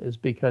 fat is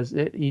because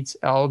it eats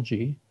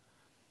algae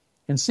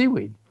and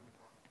seaweed.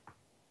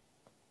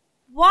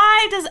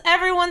 Why does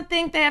everyone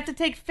think they have to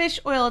take fish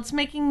oil? It's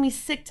making me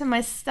sick to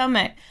my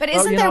stomach. But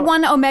isn't there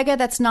one omega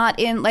that's not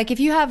in, like if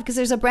you have, because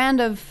there's a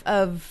brand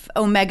of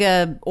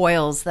omega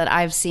oils that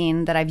I've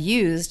seen, that I've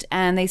used,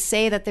 and they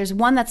say that there's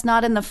one that's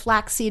not in the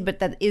flaxseed, but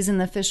that is in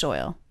the fish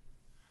oil.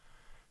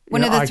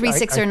 One of the 3,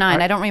 6, or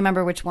 9. I don't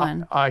remember which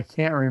one. I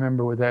can't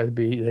remember what that would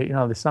be.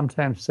 They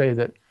sometimes say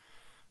that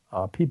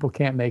people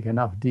can't make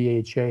enough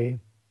DHA.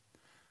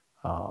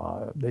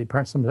 And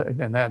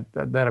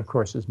that of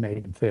course is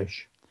made in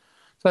fish.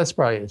 So it's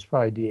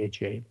probably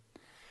DHA.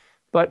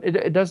 But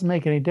it doesn't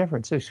make any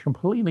difference. It's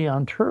completely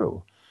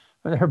untrue.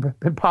 There have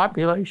been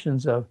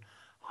populations of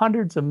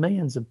hundreds of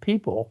millions of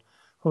people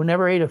who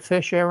never ate a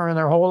fish ever in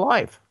their whole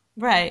life.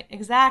 Right,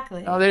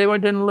 exactly. They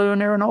didn't live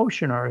near an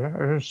ocean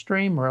or a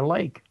stream or a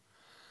lake.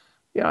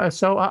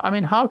 So I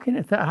mean, how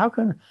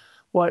can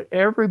what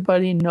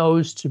everybody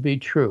knows to be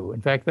true?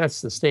 In fact,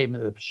 that's the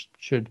statement that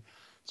should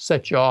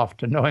set you off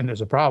to knowing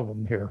there's a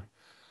problem here.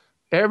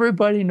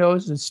 Everybody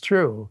knows it's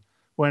true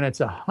when it's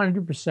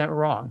 100%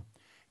 wrong,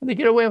 and they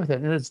get away with it.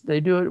 And they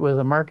do it with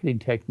a marketing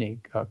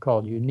technique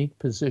called unique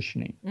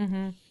positioning.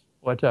 Mm-hmm.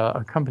 What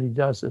a company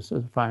does is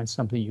to find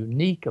something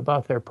unique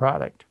about their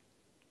product,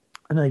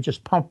 and they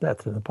just pump that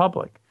to the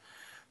public.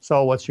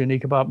 So what's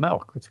unique about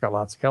milk? It's got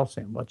lots of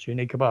calcium. What's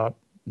unique about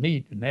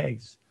meat and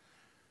eggs?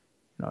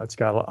 It's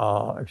got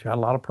a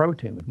lot of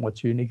protein.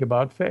 What's unique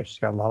about fish? It's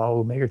got a lot of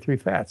omega-3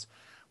 fats.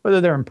 Whether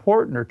they're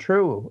important or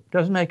true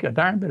doesn't make a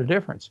darn bit of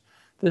difference.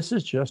 This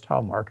is just how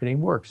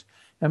marketing works.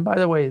 And by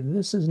the way,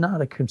 this is not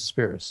a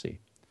conspiracy.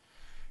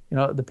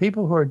 The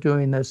people who are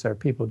doing this are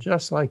people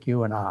just like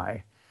you and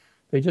I.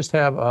 They just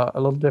have a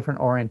little different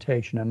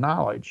orientation and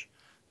knowledge.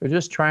 They're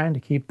just trying to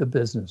keep the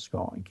business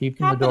going,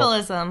 keeping the door.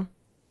 Capitalism.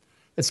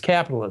 It's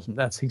capitalism.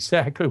 That's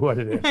exactly what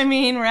it is. I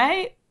mean,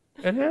 right?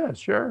 It is,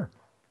 sure.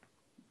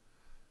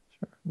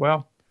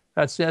 Well,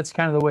 that's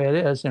kind of the way it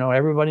is.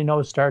 Everybody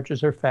knows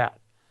starches are fat.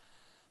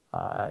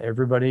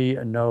 Everybody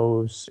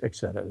knows, et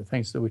cetera, the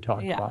things that we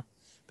talked about.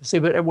 But see,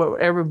 what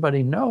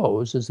everybody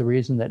knows is the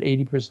reason that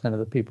 80% of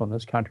the people in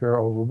this country are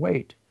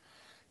overweight.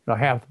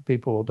 Half the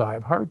people will die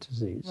of heart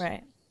disease.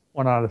 Right.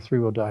 1 out of 3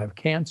 will die of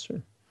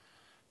cancer.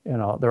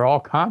 They're all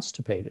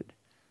constipated.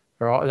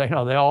 They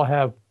all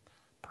have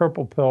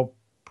purple pill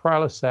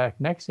Prilosec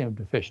Nexium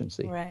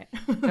deficiency. Right.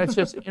 It's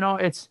just, it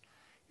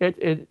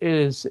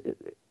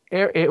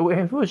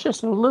was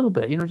just a little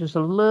bit, just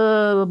a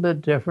little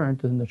bit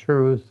different than the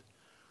truth,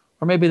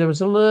 or maybe there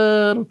was a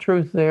little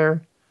truth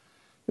there,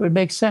 it would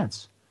make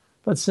sense.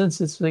 But since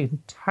it's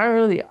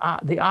entirely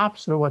the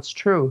opposite of what's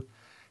true,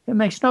 it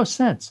makes no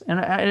sense. And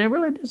it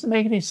really doesn't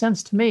make any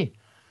sense to me,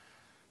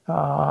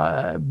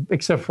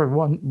 except for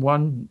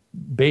one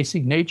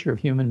basic nature of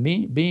human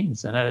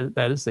beings, and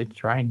that is they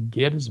try and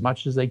get as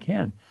much as they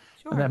can.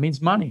 Sure. And that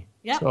means money.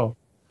 Yep. So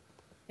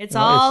it's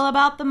all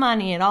about the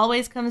money. It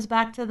always comes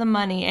back to the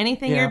money.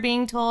 Anything you're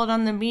being told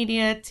on the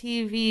media,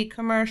 TV,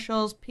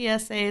 commercials,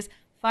 PSAs,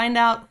 find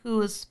out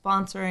who is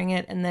sponsoring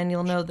it, and then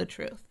you'll know the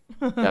truth.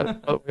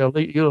 You'll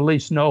at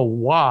least know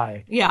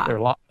why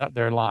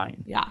they're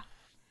lying. Yeah.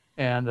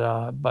 And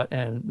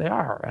they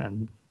are,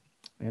 and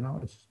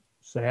it's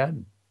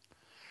sad.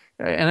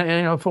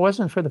 And if it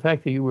wasn't for the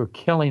fact that you were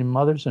killing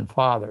mothers and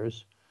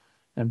fathers,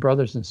 and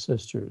brothers and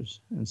sisters,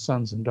 and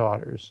sons and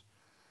daughters,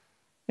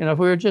 if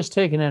we were just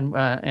taking in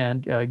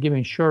and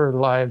giving shorter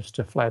lives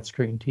to flat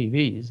screen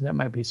TVs, that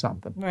might be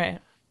something. Right.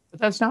 But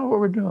that's not what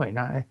we're doing.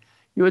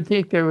 You would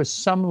think there was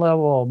some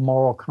level of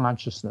moral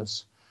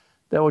consciousness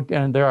that would,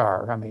 and there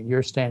are. I mean,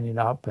 you're standing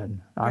up,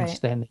 and I'm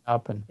standing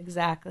up, and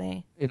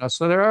exactly.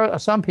 So there are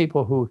some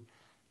people who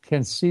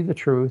can see the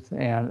truth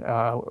and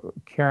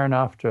care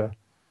enough to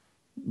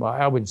well,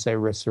 I wouldn't say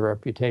risk the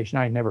reputation.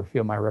 I never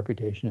feel my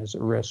reputation is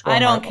at risk. I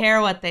don't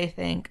care what they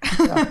think.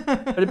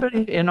 But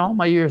in all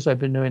my years I've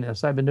been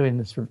doing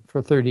this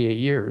for 38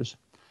 years.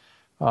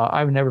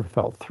 I've never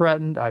felt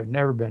threatened. I've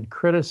never been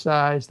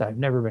criticized. I've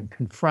never been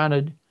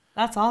confronted.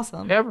 That's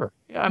awesome. Ever.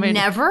 I mean,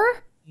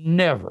 Never?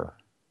 Never.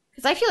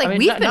 Because I feel like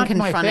we've been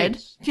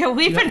confronted. Yeah,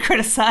 we've been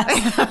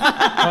criticized.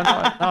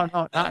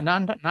 No,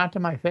 not to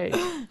my face.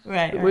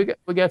 Right.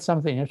 We got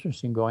something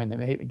interesting going that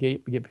may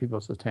get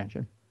people's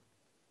attention.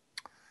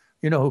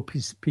 You know who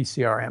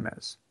PCRM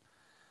is?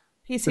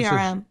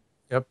 PCRM.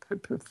 Yep,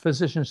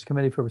 Physicians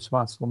Committee for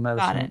Responsible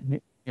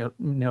Medicine.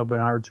 Neil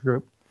Bernard's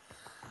group.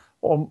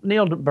 Well,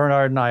 Neil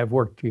Bernard and I have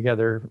worked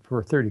together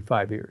for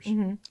 35 years.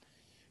 Mm-hmm.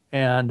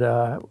 And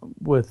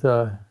with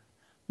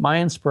my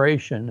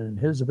inspiration and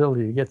his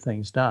ability to get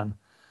things done,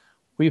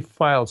 we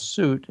filed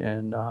suit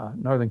in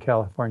Northern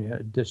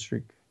California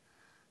District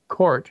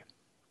Court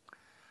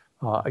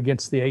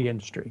against the egg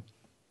industry.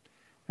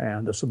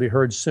 And this will be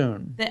heard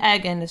soon. The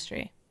egg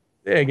industry.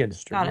 The egg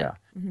industry, Got it. yeah.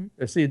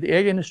 Mm-hmm. See, the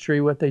egg industry,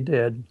 what they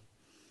did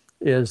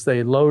is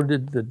they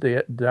loaded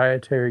the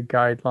Dietary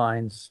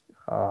Guidelines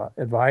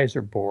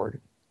Advisor Board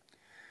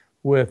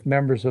with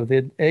members of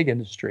the egg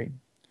industry.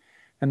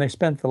 And they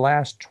spent the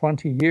last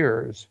 20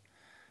 years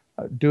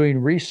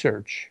doing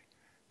research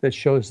that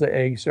shows the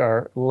eggs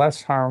are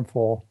less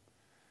harmful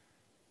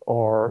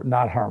or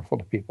not harmful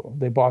to people.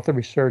 They bought the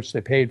research,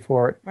 they paid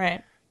for it.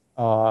 Right.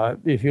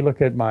 If you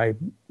look at my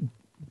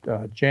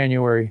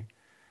January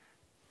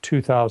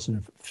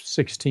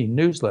 2016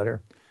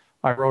 newsletter,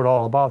 I wrote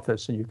all about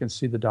this, and you can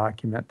see the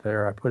document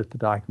there. I put the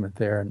document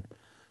there, and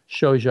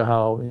shows you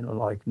how,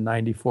 like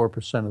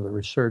 94% of the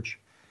research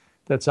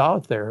that's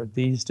out there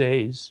these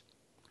days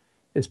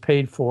is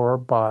paid for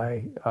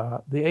by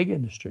the egg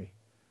industry.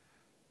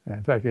 And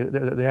in fact,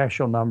 the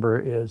actual number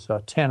is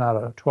 10 out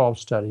of 12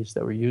 studies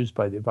that were used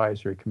by the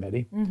advisory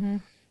committee. Mm-hmm.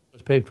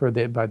 Was paid for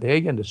by the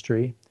egg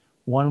industry.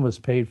 One was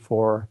paid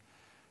for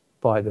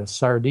by the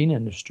sardine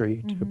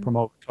industry to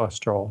promote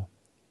cholesterol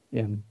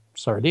in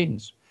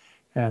sardines.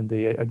 And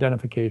the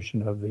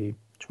identification of the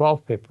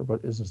 12th paper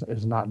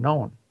is not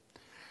known.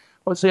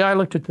 Well, see, I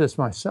looked at this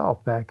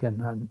myself back in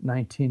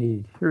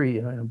 1983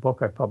 in a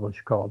book I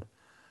published called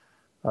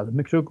the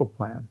McDougal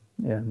Plan.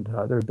 And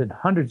there have been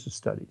hundreds of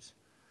studies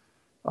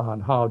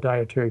on how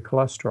dietary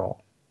cholesterol,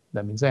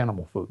 that means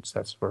animal foods,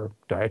 that's where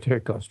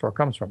dietary cholesterol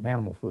comes from,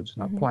 animal foods,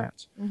 not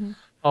plants.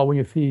 Mm-hmm. When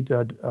you feed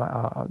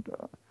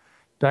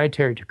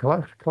dietary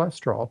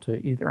cholesterol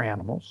to either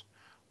animals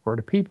or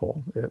to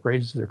people, it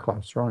raises their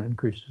cholesterol and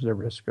increases their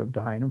risk of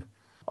dying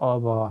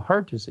of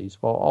heart disease.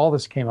 Well, all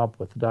this came up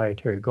with the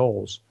dietary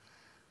goals,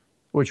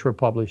 which were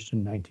published in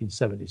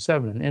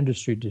 1977, and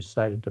industry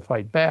decided to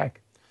fight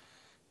back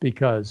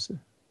because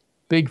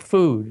big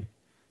food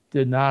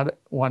did not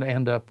want to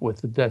end up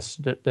with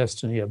the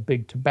destiny of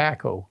big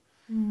tobacco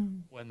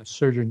when the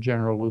Surgeon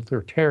General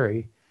Luther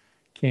Terry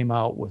came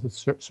out with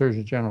the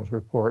Surgeon General's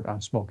report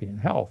on smoking and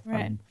health. Right.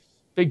 I mean,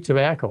 big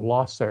tobacco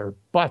lost their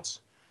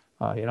butts.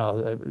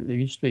 There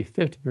used to be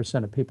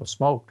 50% of people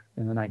smoked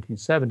in the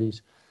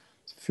 1970s.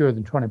 Fewer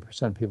than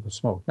 20% of people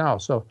smoke now.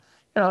 So,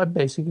 it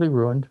basically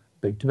ruined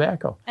big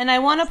tobacco. And I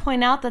want to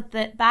point out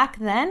that back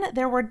then,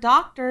 there were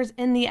doctors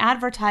in the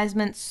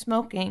advertisements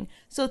smoking.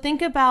 So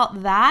think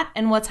about that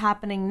and what's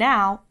happening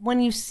now. When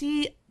you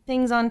see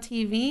things on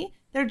TV,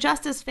 they're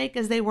just as fake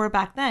as they were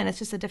back then. It's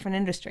just a different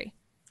industry.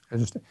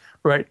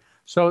 Right.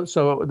 So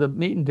the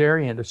meat and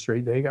dairy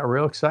industry, they got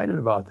real excited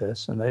about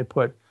this, and they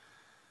put,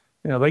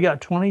 they got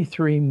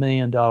 $23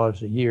 million a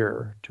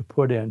year to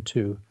put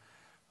into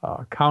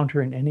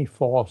countering any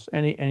false,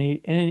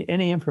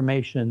 any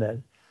information that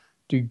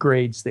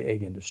degrades the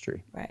egg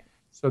industry. Right.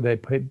 So they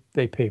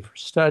pay for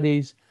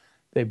studies.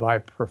 They buy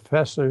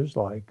professors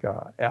like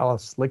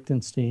Alice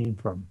Lichtenstein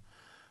from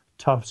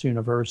Tufts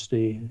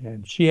University,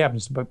 and she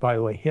happens to, by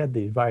the way, head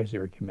the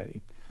advisory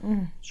committee.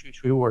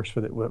 She works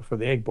for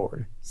the egg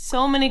board.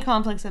 So many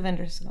conflicts of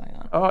interest going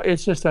on. Oh,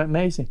 it's just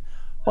amazing.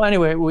 Well,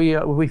 anyway,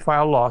 we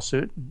filed a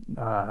lawsuit.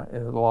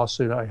 The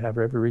lawsuit, I have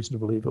every reason to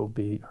believe it will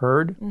be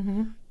heard.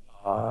 Mm-hmm.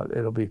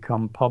 It'll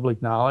become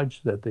public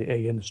knowledge that the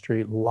egg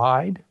industry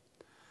lied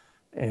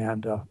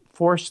and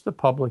forced the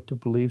public to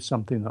believe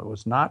something that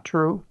was not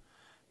true,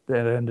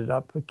 that ended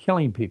up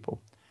killing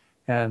people.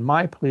 And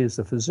my plea as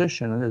a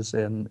physician is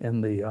in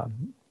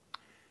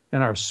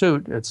our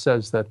suit. It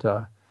says that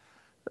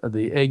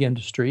the egg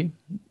industry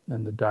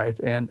and the diet,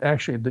 and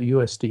actually the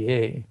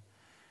USDA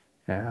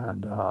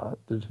and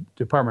the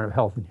Department of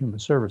Health and Human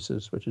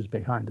Services, which is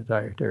behind the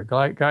dietary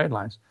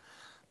guidelines,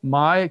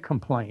 my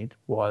complaint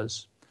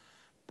was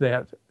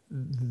that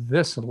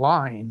this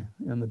line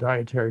in the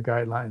Dietary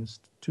Guidelines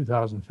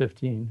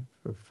 2015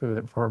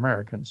 for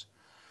Americans,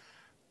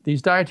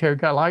 these dietary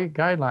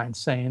guidelines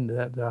saying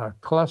that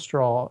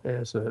cholesterol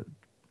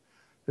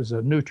is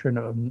a nutrient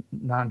of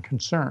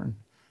non-concern,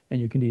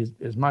 and you can eat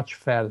as much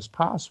fat as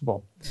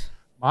possible.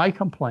 My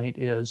complaint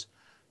is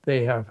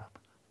they have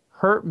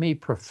hurt me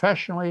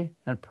professionally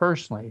and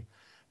personally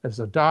as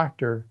a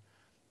doctor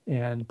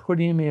and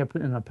putting me up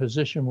in a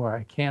position where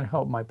I can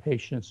help my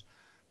patients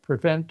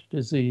prevent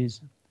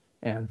disease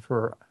and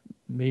for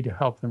me to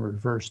help them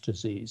reverse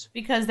disease.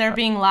 Because they're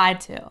being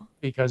lied to.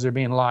 Because they're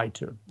being lied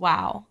to.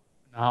 Wow.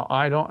 Now,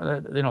 I don't,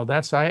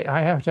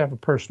 I have to have a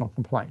personal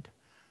complaint.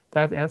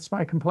 That's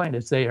my complaint,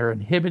 is they are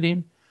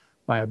inhibiting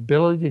my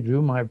ability to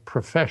do my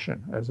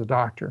profession as a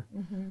doctor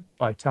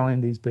by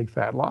telling these big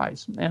fat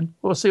lies. And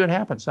we'll see what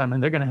happens. I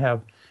mean, they're going to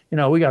have,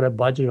 we got a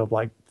budget of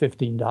like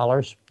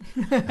 $15.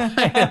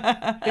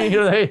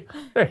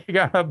 They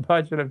got a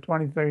budget of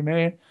 $23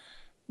 million.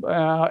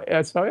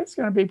 So it's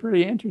going to be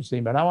pretty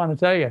interesting. But I want to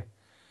tell you,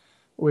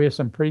 we have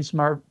some pretty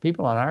smart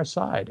people on our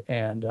side.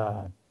 And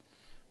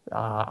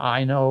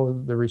I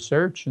know the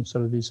research, and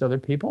so do these other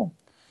people.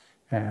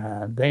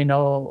 And they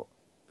know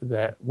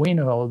that we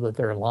know that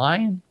they're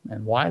lying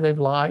and why they've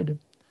lied.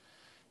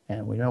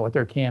 And we know what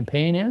their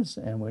campaign is,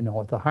 and we know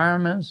what the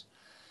harm is.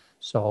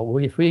 So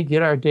if we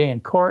get our day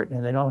in court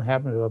and they don't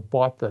happen to have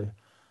bought the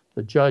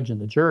judge and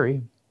the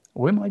jury,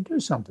 we might do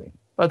something.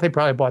 But they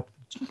probably bought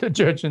the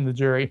judge and the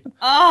jury.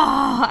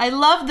 Oh, I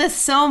love this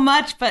so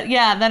much, but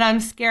yeah, then I'm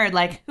scared.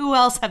 Like, who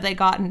else have they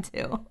gotten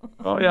to?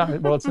 Oh yeah,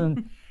 well it's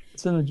in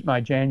my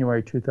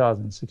January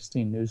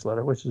 2016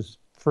 newsletter, which is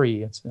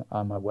free. It's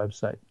on my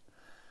website,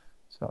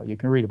 so you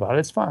can read about it.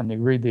 It's fun. You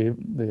can read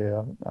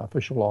the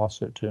official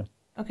lawsuit too.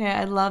 Okay,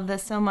 I love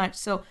this so much.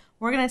 So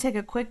we're going to take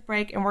a quick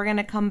break, and we're going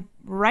to come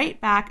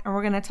right back, and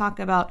we're going to talk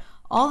about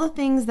all the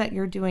things that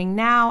you're doing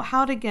now,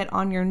 how to get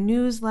on your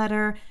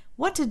newsletter,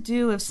 what to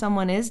do if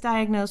someone is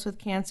diagnosed with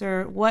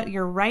cancer, what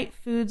your right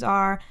foods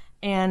are,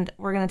 and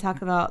we're going to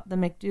talk about the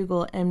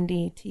McDougal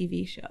MD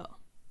TV show.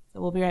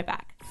 So we'll be right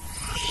back.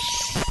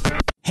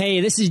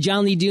 Hey, this is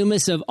John Lee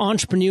Dumas of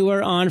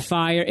Entrepreneur on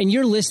Fire, and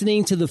you're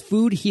listening to the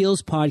Food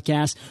Heals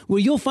podcast, where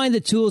you'll find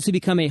the tools to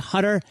become a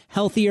hotter,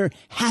 healthier,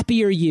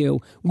 happier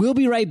you. We'll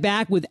be right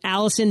back with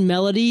Allison,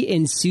 Melody,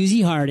 and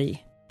Susie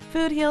Hardy.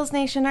 Food Heals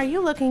Nation, are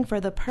you looking for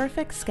the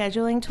perfect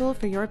scheduling tool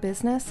for your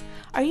business?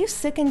 Are you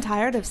sick and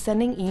tired of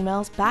sending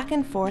emails back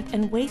and forth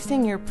and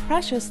wasting your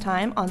precious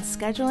time on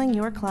scheduling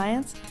your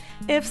clients?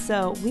 If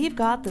so, we've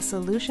got the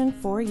solution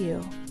for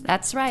you.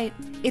 That's right.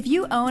 If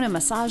you own a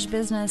massage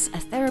business, a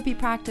therapy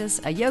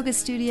practice, a yoga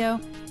studio,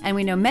 and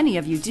we know many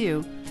of you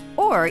do,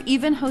 or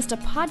even host a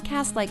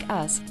podcast like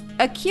us,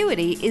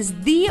 Acuity is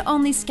the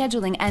only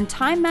scheduling and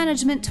time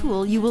management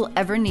tool you will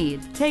ever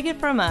need. Take it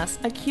from us,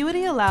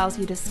 Acuity allows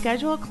you to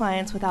schedule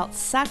clients without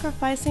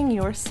sacrificing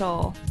your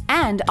soul.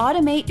 And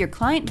automate your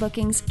client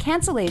bookings,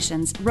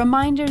 cancellations,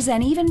 reminders,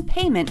 and even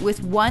payment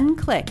with one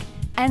click.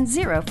 And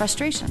zero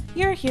frustration.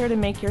 You're here to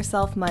make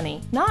yourself money,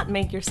 not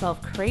make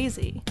yourself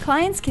crazy.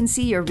 Clients can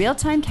see your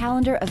real-time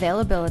calendar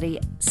availability,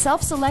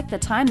 self-select the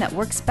time that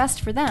works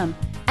best for them,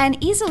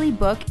 and easily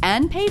book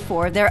and pay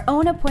for their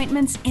own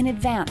appointments in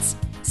advance,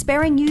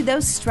 sparing you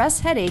those stress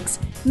headaches,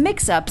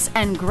 mix-ups,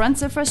 and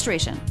grunts of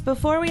frustration.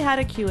 Before we had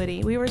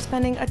Acuity, we were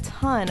spending a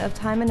ton of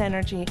time and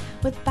energy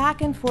with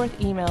back and forth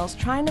emails,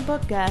 trying to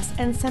book guests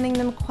and sending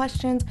them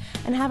questions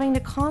and having to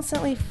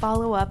constantly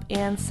follow up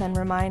and send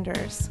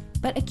reminders.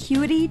 But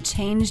Acuity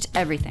changed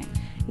everything.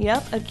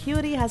 Yep,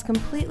 Acuity has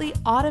completely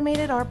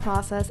automated our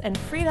process and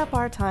freed up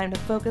our time to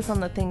focus on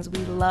the things we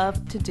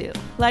love to do,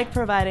 like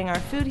providing our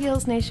Food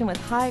Heals Nation with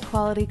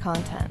high-quality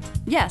content.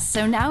 Yes,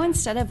 so now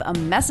instead of a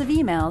mess of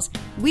emails,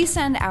 we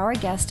send our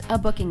guest a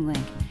booking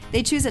link.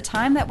 They choose a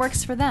time that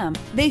works for them.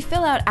 They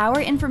fill out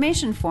our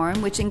information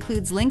form, which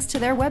includes links to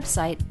their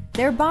website,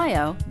 their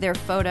bio, their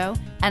photo,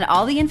 and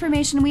all the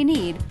information we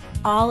need,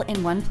 all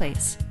in one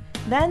place.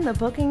 Then the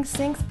booking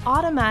syncs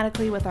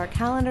automatically with our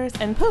calendars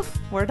and poof,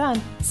 we're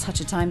done. Such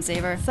a time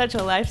saver. Such a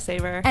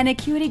lifesaver. And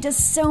Acuity does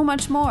so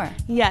much more.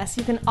 Yes,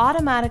 you can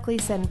automatically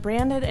send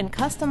branded and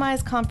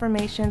customized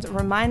confirmations,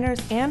 reminders,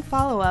 and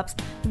follow-ups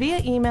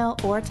via email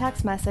or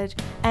text message,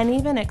 and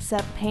even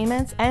accept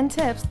payments and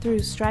tips through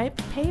Stripe,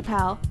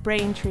 PayPal,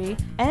 Braintree,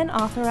 and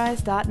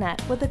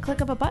Authorize.net with the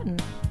click of a button.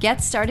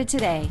 Get started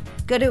today.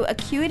 Go to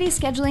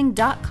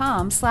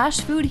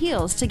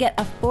acuityscheduling.com/foodheals to get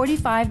a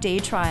 45-day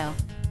trial.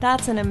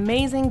 That's an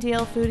amazing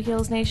deal, Food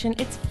Heals Nation.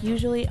 It's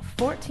usually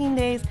 14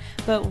 days,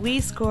 but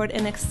we scored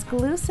an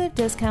exclusive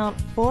discount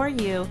for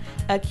you,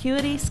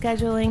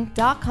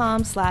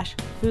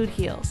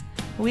 acuityscheduling.com/foodheals.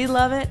 We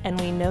love it, and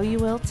we know you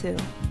will too.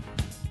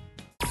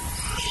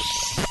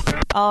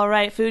 All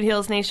right, Food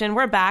Heals Nation,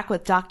 we're back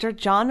with Dr.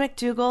 John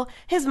McDougal.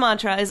 His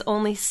mantra is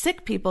only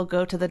sick people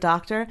go to the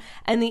doctor,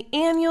 and the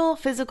annual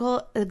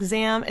physical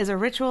exam is a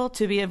ritual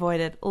to be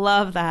avoided.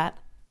 Love that.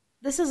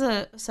 This is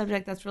a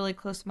subject that's really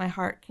close to my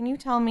heart. Can you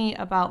tell me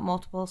about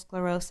multiple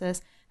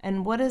sclerosis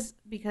and what is,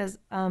 because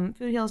Food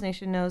Heals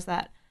Nation knows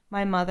that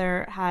my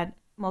mother had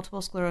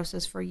multiple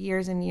sclerosis for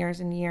years and years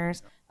and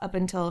years up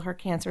until her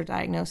cancer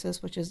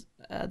diagnosis, which is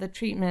the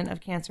treatment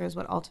of cancer is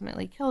what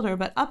ultimately killed her.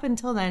 But up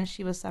until then,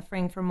 she was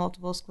suffering from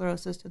multiple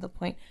sclerosis to the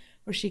point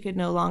where she could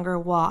no longer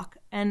walk.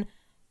 And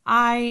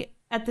at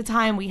the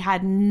time, we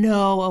had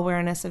no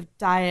awareness of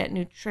diet,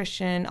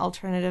 nutrition,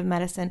 alternative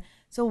medicine.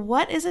 So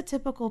what is a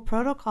typical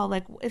protocol?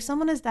 Like if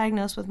someone is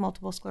diagnosed with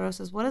multiple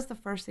sclerosis, what is the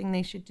first thing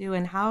they should do,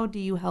 and how do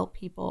you help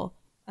people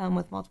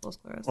with multiple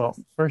sclerosis? Well,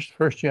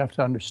 first you have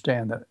to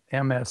understand that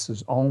MS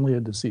is only a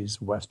disease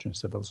of Western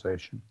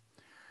civilization.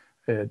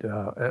 It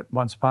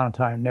once upon a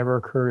time never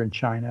occurred in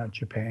China,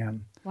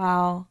 Japan.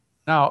 Wow.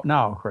 Now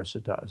of course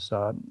it does.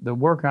 The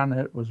work on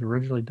it was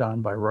originally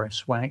done by Roy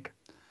Swank,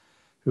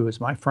 who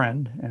is my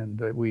friend, and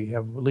we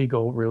have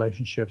legal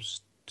relationships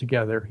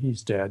together.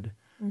 He's dead,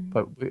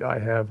 but I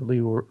have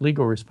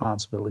legal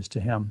responsibilities to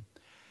him.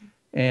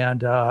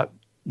 And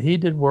he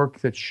did work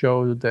that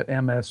showed that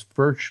MS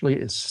virtually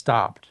is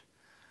stopped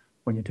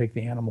when you take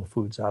the animal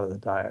foods out of the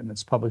diet. And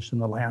it's published in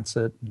The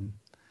Lancet, and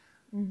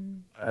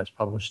it's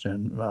published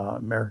in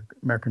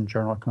American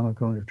Journal of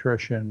Clinical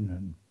Nutrition,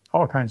 and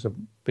all kinds of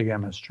big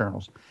MS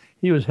journals.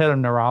 He was head of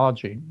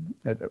neurology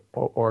at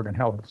Oregon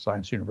Health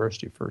Science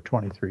University for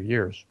 23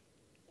 years.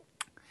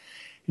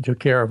 He took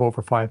care of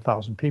over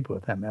 5,000 people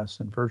with MS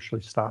and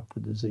virtually stopped the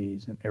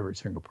disease in every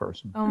single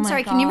person. I'm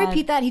sorry, can you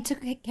repeat that? He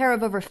took care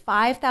of over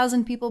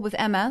 5,000 people with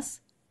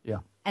MS? Yeah.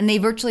 And they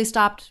virtually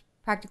stopped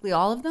practically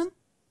all of them?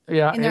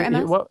 Yeah. In their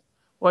MS?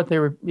 What they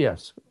were,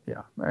 yes,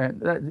 yeah.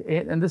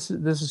 And this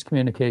is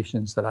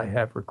communications that I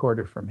have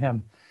recorded from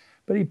him.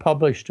 But he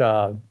published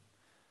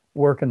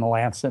work in The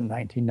Lancet in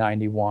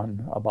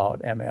 1991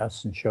 about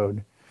MS and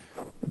showed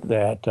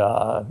that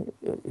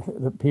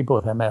the people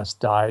with MS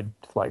died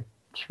like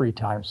 3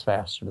 times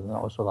faster than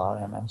those without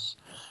MS.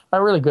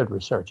 A really good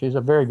research. He's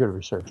a very good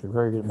researcher,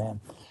 very good man.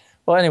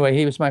 Well, anyway,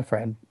 he was my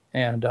friend,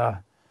 and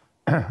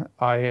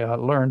I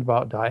learned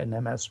about diet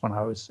and MS when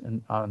I was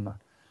on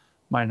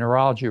my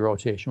neurology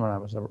rotation when I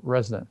was a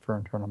resident for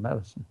internal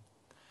medicine.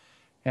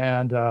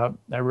 And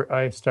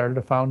I started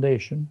a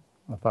foundation,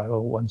 a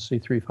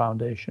 501c3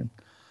 foundation,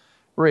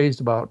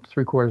 raised about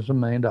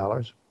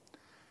 $750,000.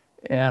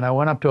 And I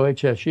went up to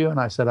HSU and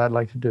I said, I'd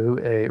like to do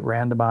a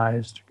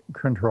randomized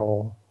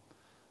control,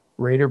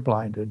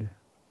 rater-blinded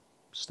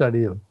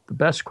study of the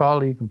best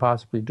quality you can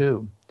possibly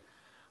do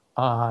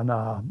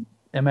on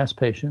MS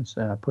patients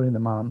and putting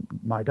them on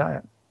my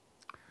diet.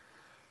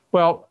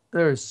 Well,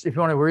 if you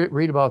want to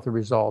read about the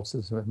results,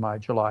 this is in my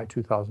July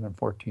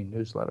 2014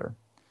 newsletter.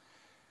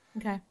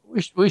 Okay.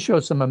 We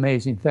showed some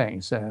amazing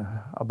things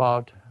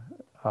about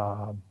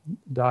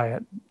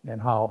diet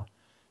and how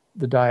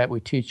the diet we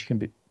teach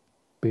can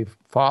be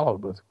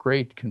followed with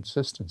great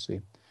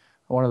consistency.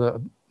 One of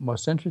the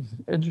most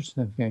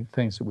interesting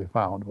things that we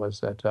found was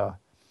that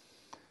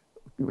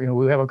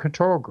we have a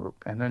control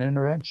group and an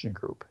intervention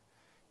group.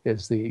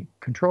 The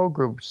control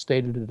group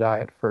stayed a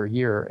diet for a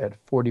year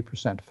at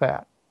 40%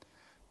 fat.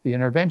 The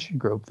intervention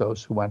group,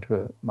 those who went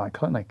to my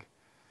clinic,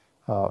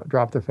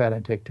 dropped their fat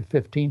intake to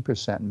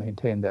 15% and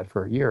maintained that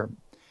for a year.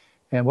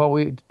 And what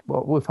we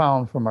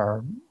found from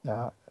our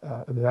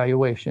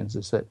evaluations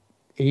is that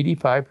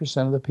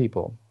 85% of the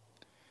people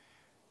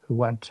who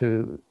went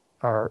to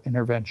our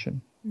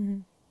intervention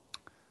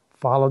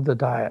followed the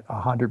diet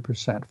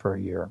 100% for a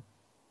year.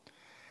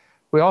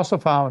 We also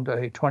found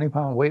a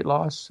 20-pound weight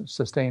loss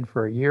sustained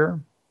for a year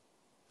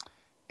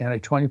and a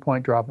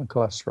 20-point drop in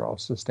cholesterol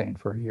sustained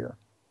for a year.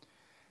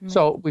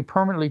 So we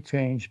permanently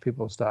changed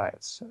people's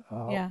diets.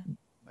 And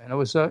it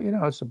was,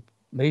 it's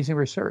amazing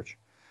research.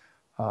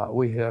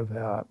 We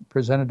have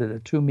presented it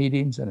at 2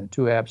 meetings and in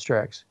 2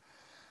 abstracts,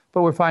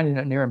 but we're finding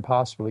it near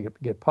impossible to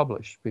get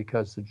published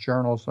because the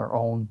journals are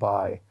owned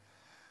by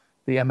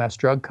the MS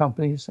drug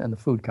companies and the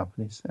food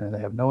companies, and they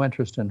have no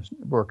interest in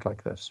work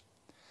like this.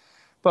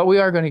 But we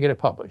are going to get it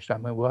published. I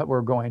mean,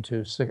 we're going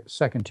to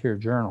second-tier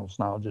journals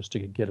now just to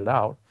get it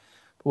out.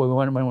 But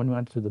when we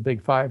went to the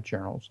big 5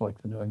 journals, like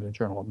the New England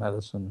Journal of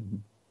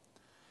Medicine,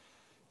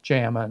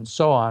 JAMA, and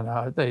so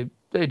on, they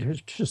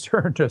just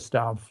turned us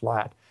down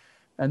flat.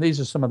 And these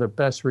are some of the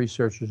best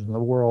researchers in the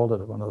world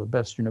at one of the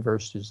best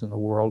universities in the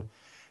world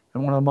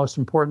and one of the most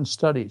important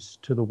studies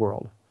to the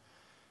world.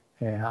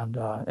 And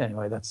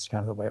anyway, that's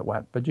kind of the way it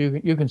went. But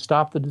you can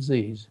stop the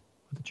disease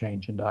with a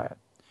change in diet.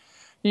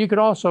 You could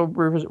also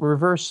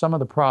reverse some of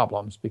the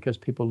problems because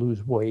people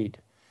lose weight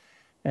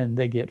and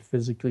they get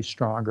physically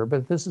stronger.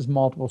 But this is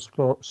multiple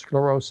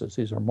sclerosis.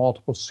 These are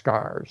multiple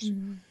scars.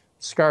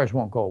 Scars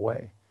won't go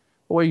away.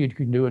 What you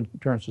can do in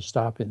terms of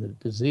stopping the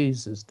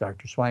disease, as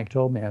Dr. Swank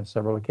told me on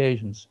several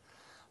occasions,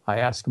 I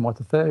asked him what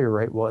the failure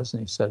rate was,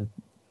 and he said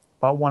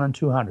about 1 in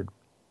 200.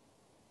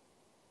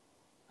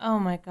 Oh,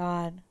 my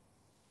God.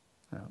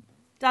 Yeah.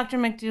 Dr.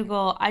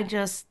 McDougall, I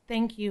just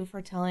thank you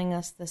for telling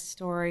us this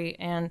story,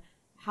 and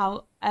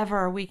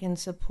however we can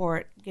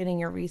support getting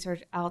your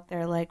research out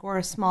there. Like, we're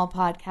a small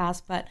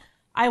podcast, but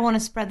I want to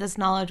spread this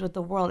knowledge with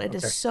the world. It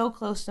is so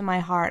close to my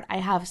heart. I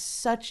have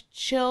such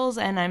chills,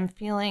 and I'm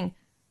feeling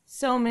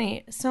so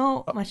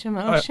much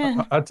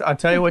emotion. I'll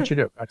tell you what you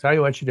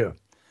do.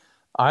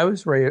 I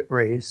was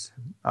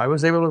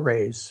able to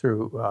raise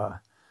through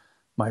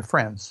my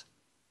friends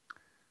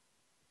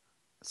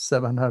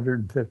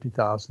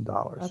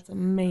 $750,000. That's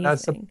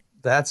amazing.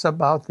 That's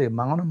about the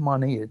amount of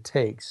money it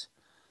takes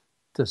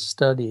to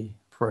study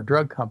for a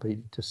drug company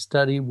to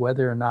study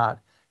whether or not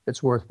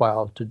it's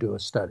worthwhile to do a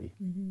study.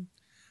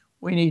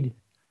 We need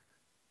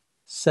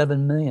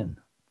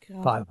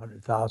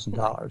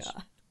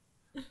 $7,500,000.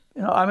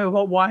 I mean,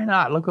 well, why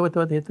not? Look at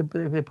what they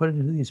put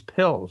into these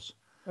pills.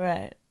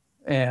 Right.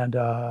 And,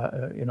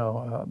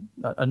 a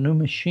new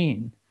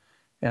machine.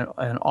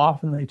 And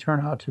often they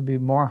turn out to be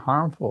more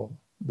harmful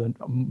than,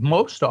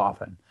 most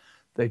often,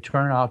 they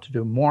turn out to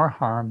do more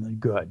harm than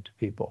good to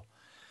people.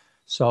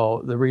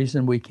 So the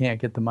reason we can't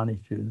get the money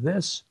to do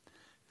this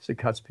is it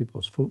cuts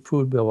people's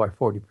food bill by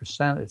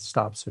 40%. It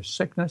stops their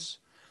sickness.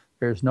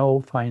 There's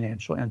no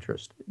financial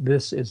interest.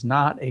 This is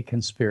not a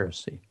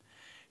conspiracy.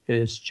 It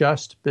is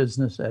just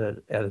business at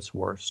its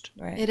worst.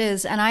 Right. It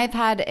is. And I've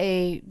had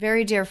a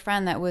very dear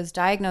friend that was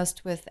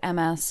diagnosed with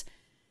MS,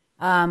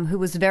 who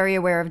was very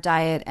aware of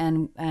diet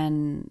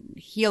and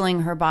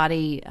healing her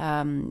body,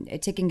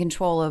 taking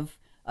control of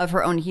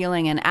her own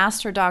healing, and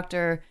asked her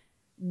doctor,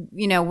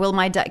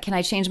 can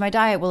I change my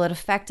diet? Will it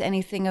affect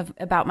anything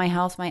about my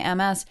health, my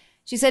MS?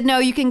 She said, no,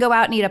 you can go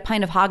out and eat a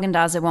pint of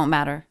Haagen-Dazs. It won't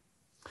matter.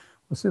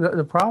 Well, see,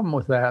 the problem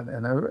with that,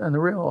 and the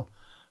real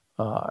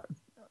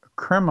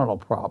criminal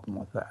problem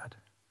with that,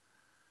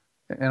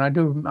 and I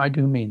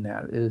do mean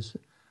that, is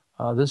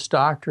this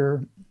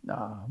doctor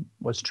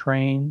was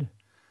trained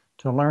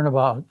to learn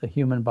about the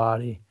human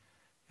body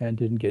and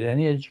didn't get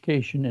any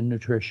education in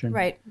nutrition.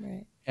 Right.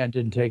 And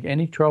didn't take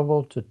any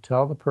trouble to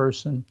tell the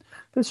person.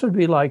 This would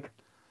be like,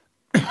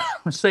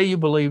 say you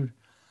believed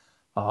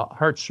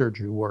heart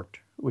surgery worked,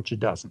 which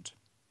it doesn't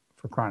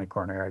for chronic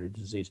coronary artery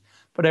disease,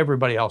 but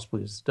everybody else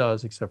believes it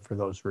does, except for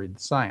those who read the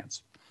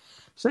science.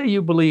 Say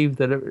you believe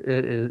that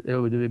it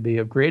would be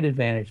a great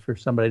advantage for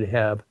somebody to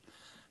have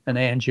an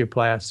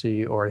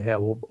angioplasty or to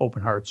have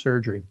open heart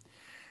surgery.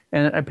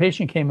 And a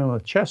patient came in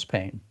with chest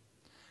pain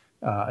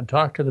and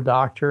talked to the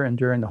doctor, and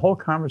during the whole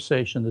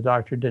conversation, the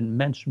doctor didn't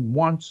mention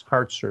once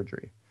heart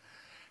surgery.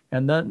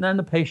 And then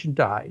the patient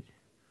died.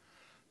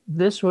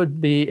 This would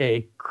be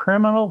a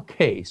criminal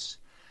case.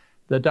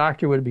 The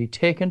doctor would be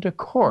taken to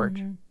court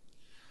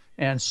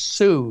and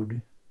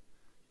sued,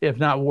 if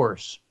not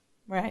worse.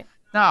 Right.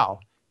 Now,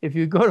 if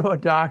you go to a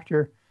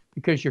doctor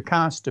because you're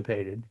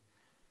constipated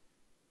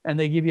and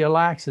they give you a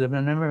laxative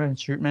and never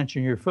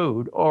mention your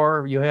food,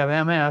 or you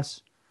have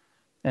MS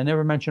and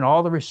never mention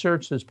all the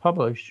research that's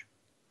published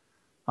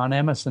on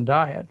MS and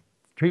diet,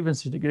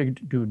 treatments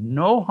that do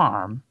no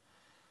harm,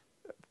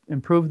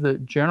 improve the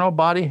general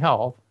body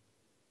health,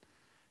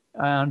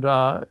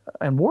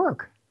 and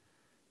work,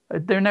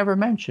 they're never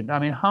mentioned. I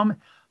mean, how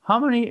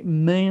many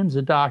millions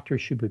of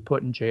doctors should be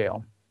put in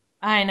jail?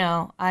 I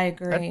know. I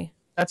agree.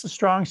 That's a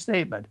strong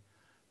statement.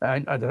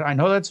 I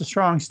know that's a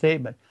strong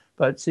statement.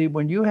 But see,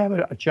 when you have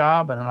a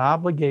job and an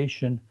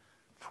obligation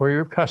for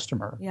your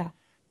customer,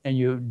 and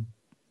you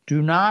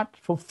do not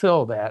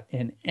fulfill that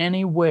in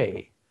any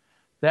way,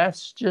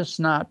 that's just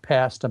not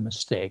past a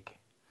mistake.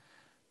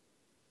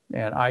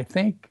 And I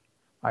think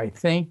I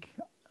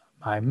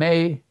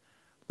may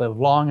live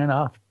long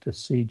enough to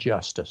see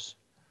justice.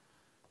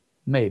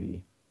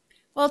 Maybe.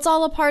 Well, it's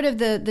all a part of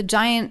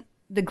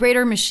the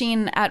greater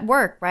machine at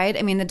work, right?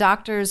 I mean, the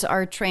doctors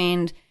are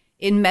trained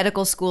in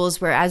medical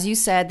schools where, as you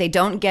said, they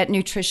don't get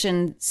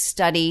nutrition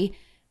study.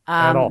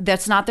 At all.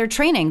 That's not their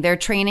training. Their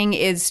training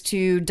is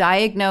to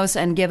diagnose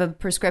and give a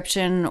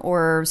prescription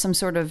or some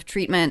sort of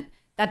treatment.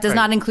 That does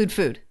not include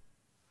food.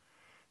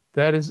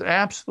 That is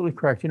absolutely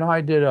correct.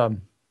 I did a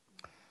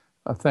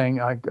thing.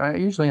 I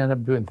usually end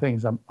up doing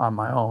things on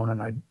my own,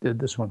 and I did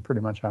this one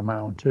pretty much on my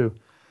own too.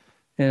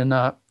 In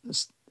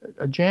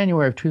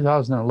January of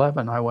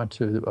 2011, I went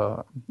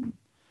to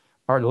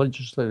our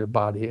legislative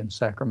body in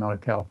Sacramento,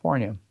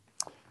 California,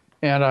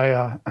 and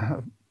I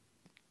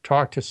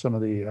talked to some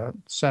of the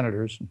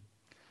senators.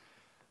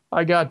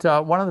 I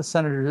got one of the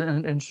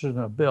senators interested in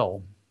a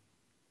bill,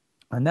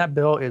 and that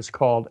bill is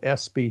called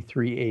SB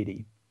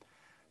 380.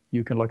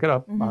 You can look it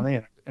up on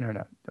the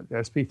internet,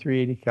 SB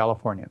 380,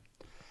 California.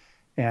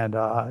 And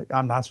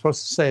I'm not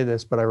supposed to say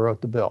this, but I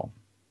wrote the bill.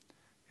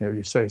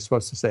 You're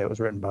supposed to say it was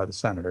written by the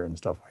senator and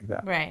stuff like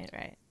that.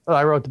 Right. Well,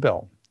 I wrote the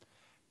bill.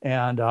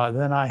 And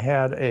then I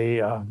had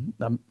a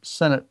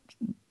Senate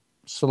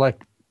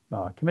Select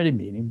Committee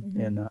meeting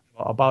in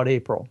about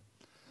April.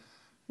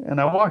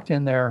 And I walked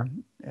in there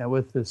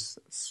with this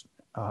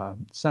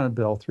Senate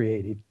Bill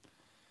 380.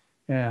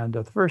 And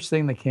the first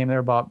thing that came there,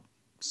 about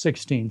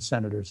 16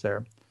 senators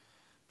there.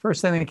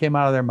 First thing that came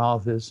out of their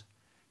mouth is,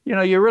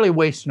 you're really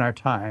wasting our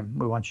time.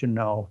 We want you to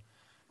know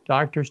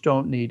doctors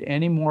don't need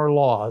any more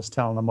laws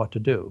telling them what to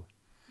do.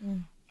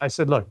 I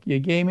said, look, you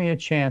gave me a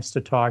chance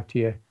to talk to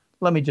you.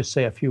 Let me just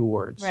say a few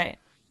words. Right.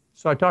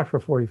 So I talked for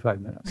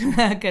 45 minutes.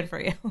 Good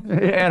for you.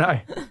 And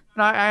I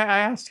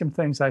asked him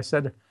things. I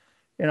said,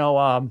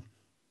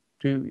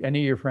 do any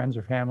of your friends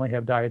or family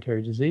have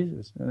dietary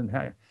diseases?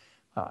 And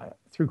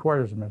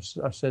 3/4 of them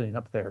are sitting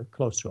up there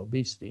close to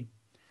obesity.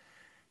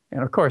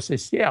 And of course they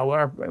said, yeah,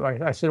 well,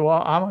 I said,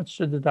 well, how much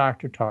did the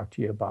doctor talk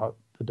to you about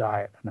the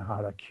diet and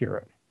how to cure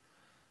it?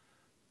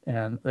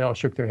 And they all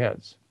shook their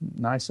heads.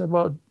 And I said,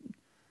 well,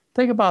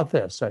 think about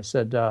this. I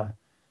said,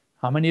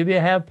 how many of you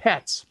have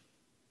pets?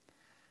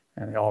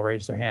 And they all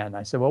raised their hand.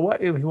 I said, well,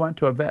 what if you went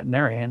to a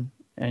veterinarian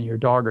and your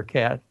dog or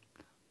cat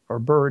or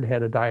bird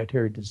had a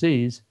dietary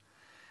disease,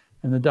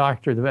 and the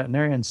doctor, the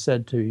veterinarian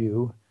said to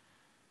you,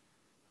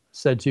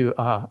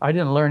 I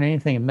didn't learn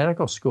anything in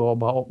medical school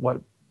about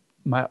what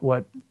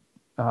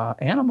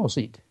animals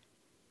eat.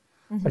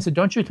 I said,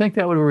 don't you think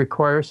that would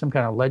require some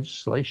kind of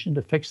legislation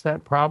to fix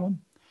that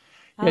problem?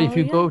 Yet if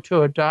you go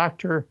to a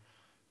doctor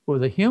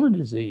with a human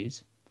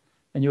disease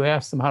and you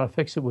ask them how to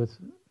fix it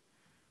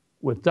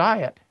with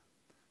diet,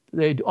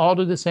 they all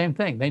do the same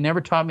thing. They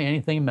never taught me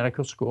anything in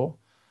medical school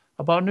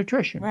about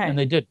nutrition, and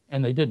they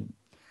didn't.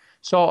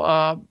 So,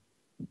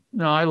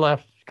 I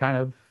left kind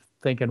of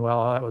thinking,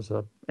 well, that was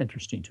an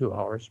interesting 2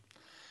 hours.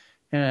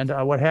 And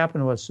what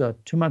happened was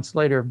 2 months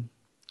later,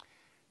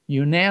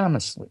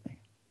 unanimously,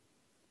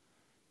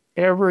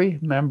 every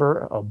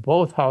member of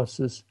both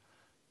houses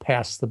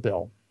passed the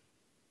bill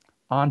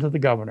on to the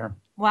governor.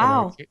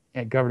 Wow.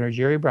 Governor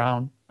Jerry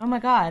Brown. Oh, my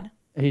God.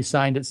 He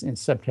signed it in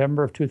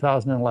September of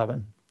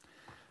 2011.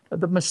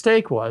 The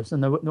mistake was,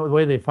 and the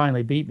way they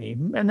finally beat me,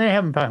 and they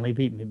haven't finally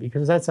beaten me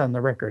because that's on the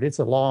record. It's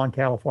a law in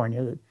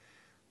California that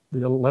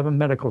the 11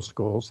 medical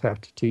schools have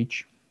to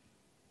teach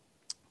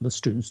the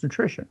students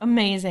nutrition.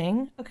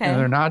 Amazing. Okay. And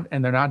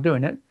they're not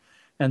doing it.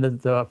 And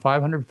the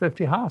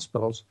 550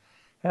 hospitals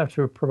have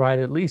to provide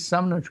at least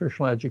some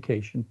nutritional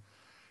education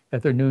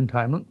at their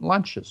noontime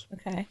lunches.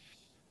 Okay.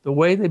 The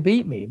way they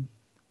beat me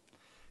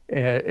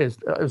is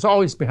it was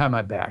always behind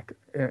my back.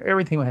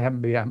 Everything would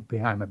happen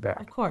behind my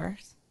back. Of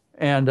course.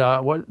 And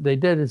what they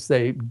did is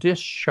they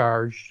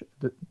discharged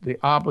the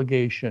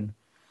obligation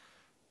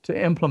to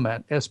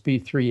implement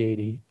SB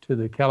 380 to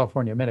the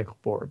California Medical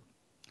Board.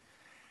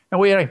 And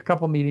we had a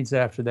couple meetings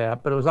after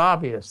that, but it was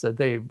obvious that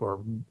they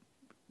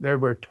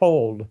were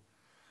told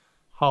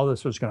how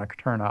this was going to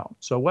turn out.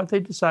 So what they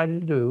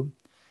decided to do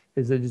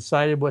is they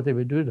decided what they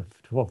would do to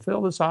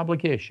fulfill this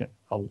obligation,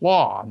 a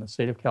law in the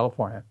state of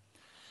California,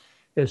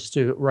 is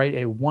to write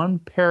a one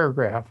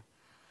paragraph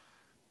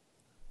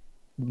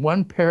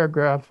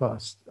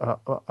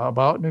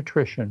about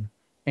nutrition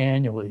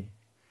annually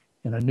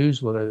in a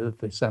newsletter that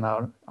they sent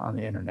out on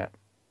the internet.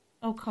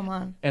 Oh, come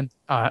on. And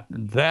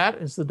that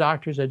is the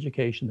doctor's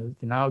education that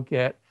they now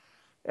get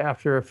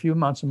after a few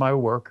months of my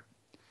work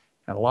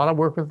and a lot of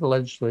work with the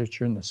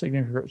legislature and the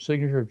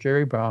signature of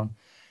Jerry Brown.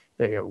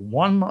 They get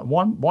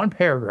one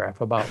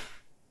paragraph about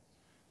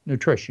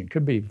nutrition.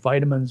 Could be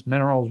vitamins,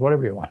 minerals,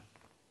 whatever you want.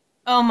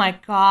 Oh, my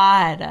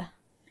God.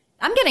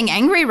 I'm getting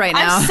angry right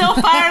now. I'm so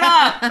fired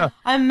up.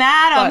 I'm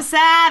mad. I'm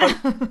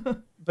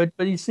sad. But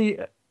you see,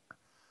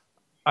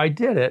 I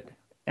did it,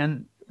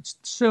 and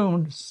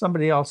soon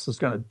somebody else is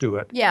going to do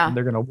it. Yeah. And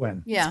they're going to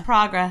win. Yeah. It's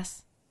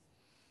progress.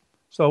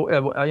 So,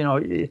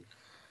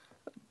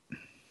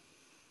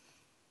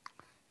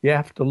 you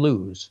have to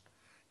lose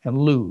and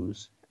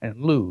lose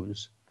and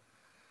lose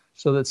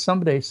so that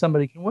someday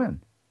somebody can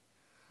win.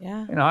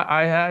 Yeah. And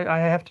I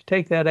have to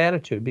take that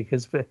attitude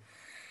because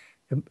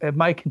if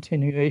my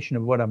continuation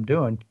of what I'm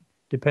doing,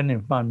 depending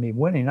upon me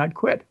winning, I'd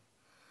quit.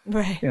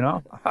 Right.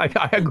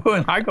 I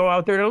go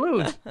out there to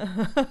lose.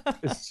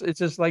 It's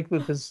just like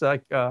with this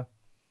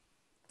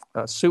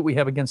suit we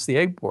have against the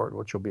egg board,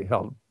 which will be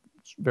held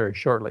very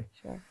shortly.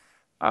 Sure.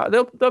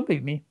 They'll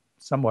beat me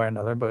some way or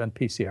another, but in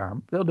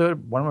PCR, they'll do it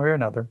one way or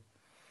another.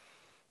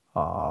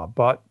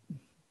 But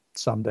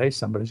someday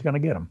somebody's going to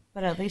get them.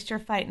 But at least you're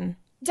fighting.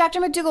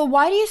 Dr. McDougall,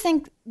 why do you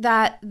think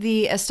that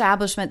the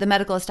establishment, the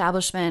medical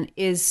establishment,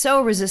 is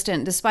so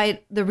resistant,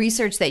 despite the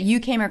research that you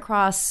came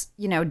across,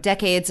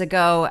 decades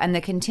ago, and the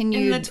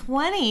continued in the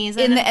 20s,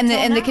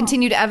 and the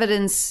continued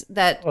evidence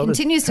that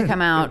continues to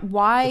come out?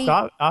 Why?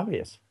 It's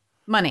obvious.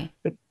 Money.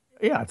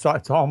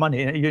 It's all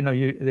money.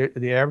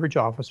 The average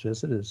office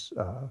visit is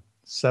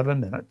 7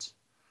 minutes,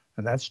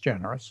 and that's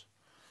generous.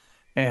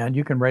 And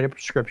you can write a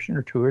prescription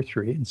or 2 or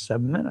 3 in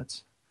 7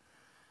 minutes.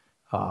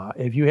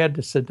 If you had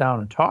to sit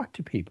down and talk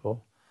to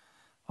people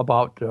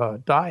about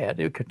diet,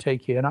 it could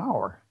take you an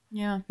hour.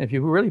 Yeah. If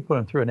you really put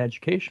them through an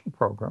educational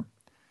program,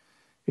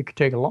 it could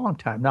take a long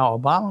time. Now,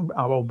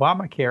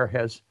 Obamacare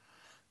has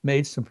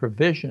made some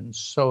provisions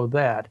so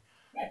that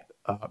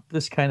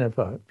this kind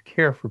of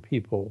care for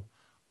people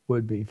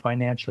would be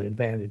financially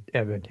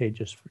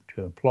advantageous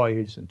to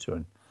employees and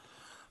to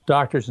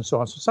doctors and so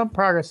on. So some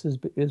progress is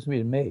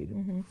being made.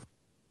 Mm-hmm.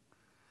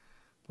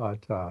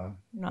 But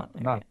not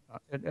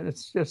and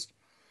it's just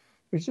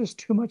there's just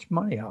too much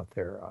money out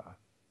there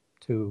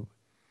to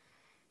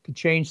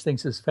change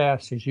things as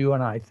fast as you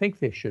and I think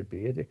they should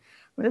be.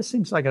 This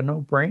seems like a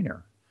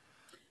no-brainer.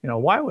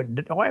 Why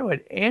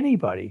would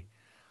anybody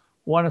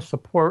want to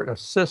support a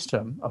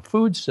system, a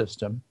food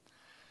system,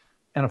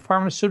 and a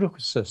pharmaceutical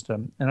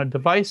system and a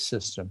device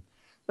system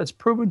that's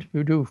proven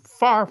to do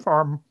far,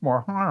 far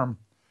more harm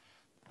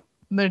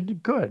than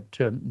good,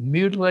 to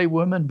mutilate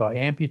women by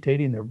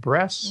amputating their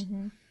breasts,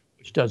 mm-hmm.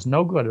 which does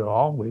no good at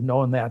all. We've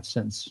known that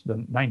since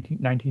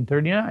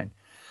 1939,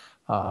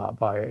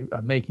 by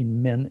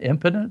making men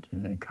impotent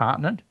and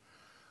incontinent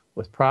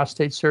with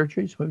prostate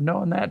surgeries. We've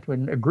known that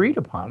and agreed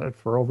upon it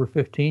for over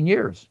 15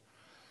 years.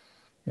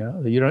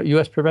 The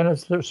U.S.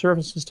 Preventive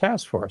Services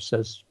Task Force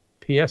says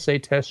PSA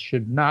tests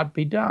should not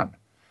be done.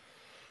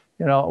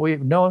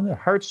 we've known that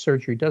heart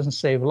surgery doesn't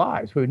save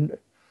lives.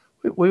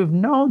 We've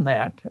known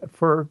that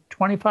for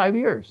 25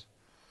 years.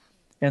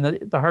 And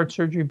the heart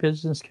surgery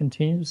business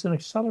continues and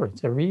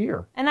accelerates every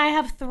year. And I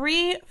have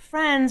 3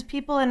 friends,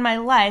 people in my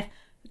life,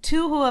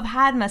 2 who have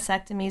had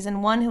mastectomies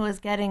and 1 who is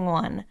getting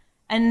one.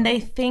 And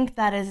they think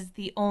that is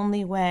the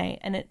only way.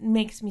 And it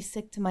makes me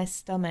sick to my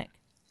stomach.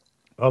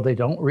 Well, they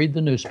don't read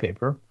the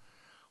newspaper,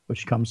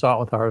 which comes out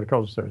with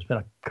articles. There's been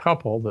a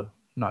couple, that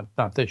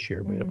not this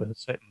year, but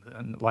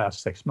in the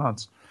last 6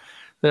 months,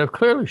 that have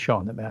clearly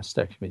shown that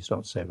mastectomies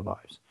don't save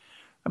lives.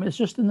 I mean, it's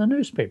just in the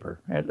newspaper.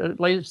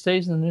 It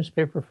stays in the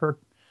newspaper for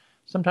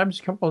sometimes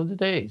a couple of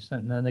days,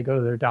 and then they go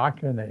to their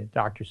doctor, and the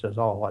doctor says,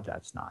 "Oh, well,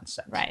 that's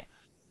nonsense." Right.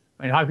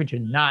 I mean, how could you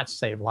not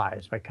save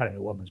lives by cutting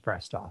a woman's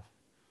breast off?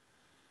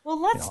 Well,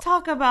 let's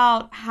talk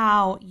about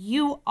how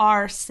you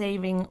are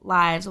saving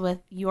lives with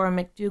your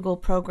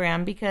McDougal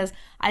program, because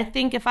I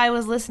think if I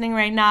was listening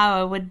right now,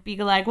 I would be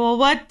like, well,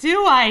 what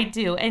do I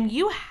do? And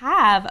you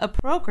have a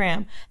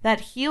program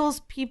that heals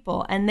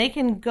people, and they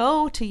can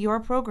go to your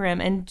program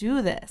and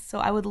do this. So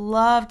I would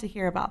love to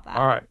hear about that.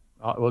 All right.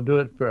 We'll do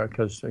it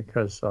because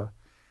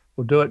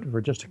we'll do it for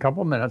just a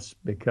couple minutes,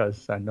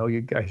 because I know you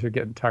guys are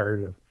getting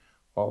tired of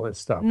all this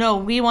stuff. No,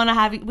 we want to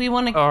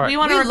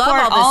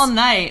record all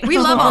night. We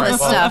love all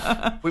this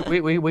stuff. We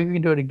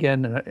can do it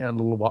again in a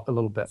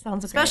little bit.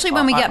 Sounds Especially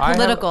when we get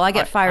political. I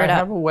get fired up. I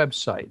have a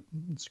website.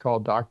 It's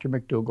called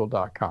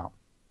drmcdougal.com.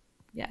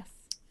 Yes.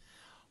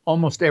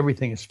 Almost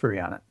everything is free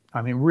on it.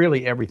 I mean,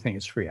 really everything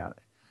is free on it.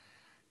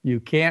 You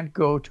can't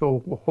go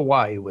to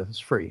Hawaii with it's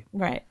free.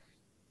 Right.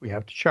 We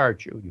have to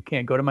charge you. You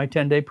can't go to my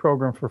 10-day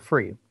program for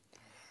free.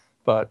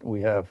 But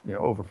we have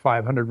over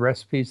 500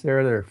 recipes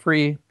there that are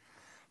free.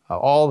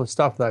 All the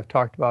stuff that I've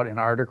talked about in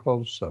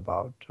articles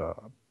about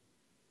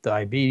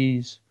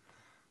diabetes,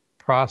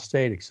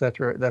 prostate,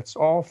 etc., that's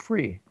all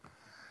free.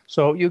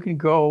 So you can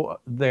go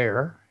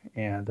there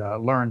and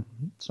learn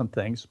some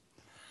things.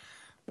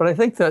 But I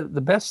think that the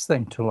best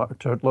thing to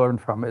learn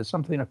from is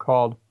something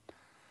called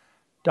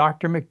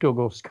Dr.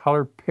 McDougall's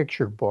Color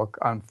Picture Book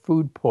on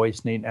Food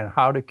Poisoning and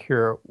How to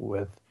Cure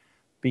with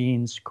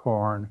Beans,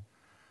 Corn,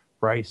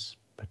 Rice,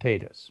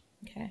 Potatoes.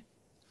 Okay.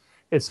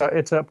 It's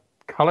a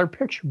color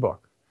picture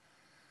book,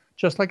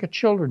 just like a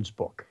children's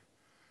book,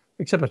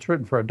 except it's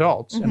written for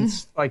adults, and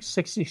it's like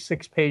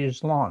 66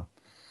 pages long.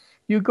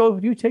 You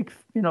take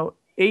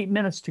 8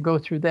 minutes to go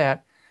through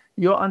that.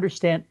 You'll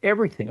understand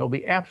everything. It'll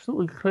be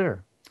absolutely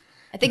clear.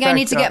 I think I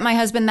need to get my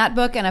husband that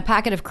book and a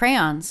packet of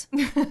crayons.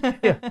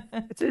 Yeah,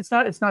 it's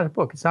not a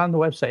book. It's on the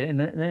website,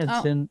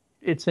 and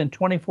it's in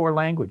 24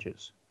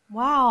 languages.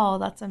 Wow,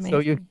 that's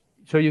amazing.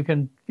 So you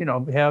can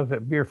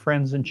have your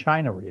friends in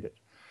China read it.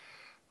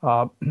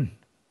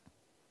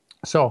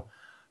 So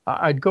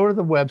I'd go to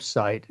the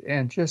website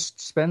and just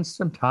spend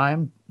some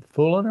time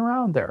fooling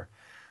around there.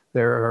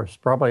 There's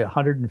probably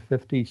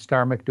 150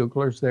 Star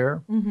McDougalers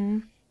there. Mm-hmm.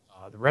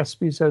 The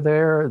recipes are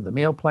there. The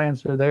meal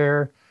plans are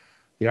there.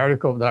 The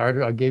article,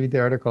 I gave you the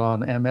article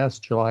on MS,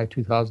 July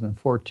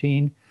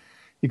 2014.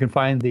 You can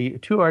find the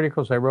 2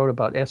 articles I wrote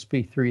about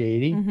SB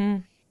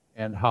 380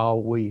 and how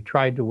we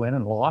tried to win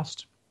and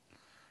lost.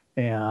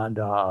 And,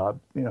 there are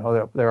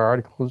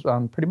articles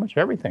on pretty much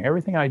everything.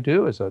 Everything I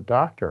do as a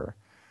doctor,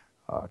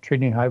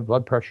 treating high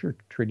blood pressure,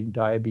 treating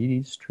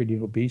diabetes,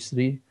 treating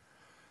obesity,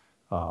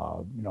 a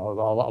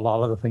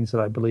lot of the things that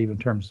I believe in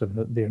terms of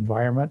the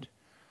environment.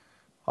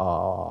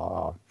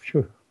 You'll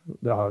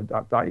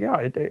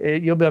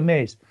be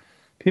amazed.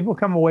 People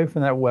come away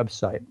from that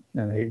website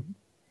and they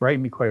write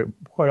me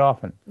quite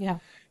often. Yeah.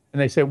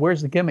 And they say,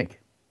 "Where's the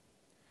gimmick?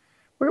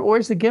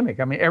 Where's the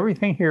gimmick? I mean,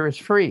 everything here is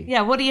free."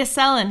 Yeah. What are you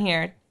selling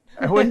here?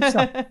 What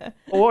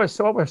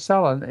we're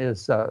selling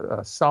is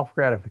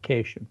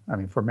self-gratification. I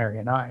mean, for Mary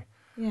and I.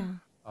 Yeah.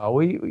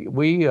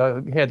 We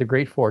had the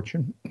great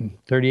fortune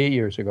 38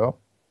 years ago,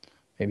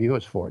 maybe it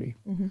was 40,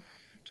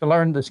 to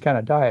learn this kind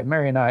of diet.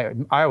 Mary and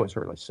I was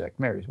really sick.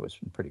 Mary was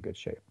in pretty good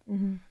shape.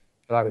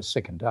 But I was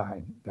sick and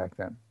dying back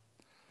then.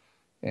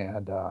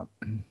 And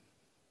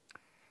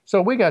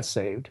so we got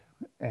saved,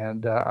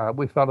 and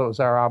we felt it was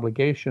our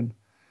obligation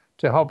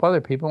to help other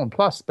people. And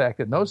plus,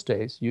 back in those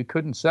days, you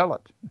couldn't sell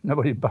it.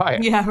 Nobody'd buy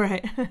it. Yeah,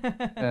 right.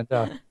 And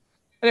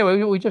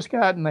anyway, we just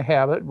got in the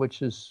habit,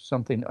 which is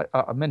something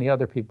many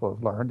other people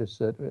have learned, is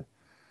that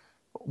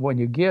when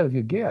you give,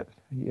 you get.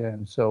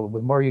 And so the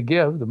more you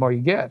give, the more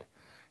you get.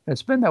 And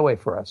it's been that way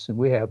for us. And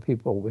we have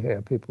people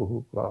who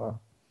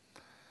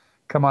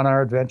come on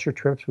our adventure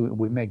trips.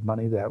 We make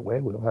money that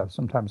way. We'll have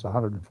sometimes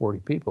 140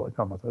 people that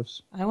come with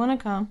us. I want to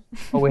come.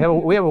 Well,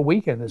 we have a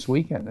weekend this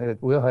weekend.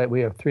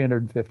 We have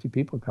 350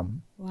 people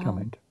coming.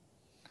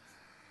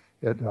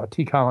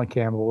 T. Colin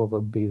Campbell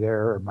will be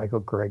there, or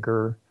Michael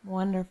Greger.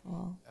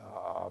 Wonderful.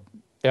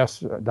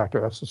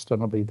 Dr. Esselstyn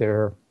will be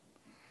there.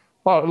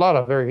 A lot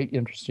of very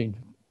interesting,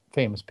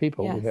 famous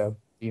people. Yes. We have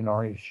Dean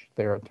Ornish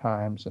there at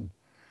times, and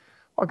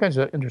all kinds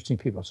of interesting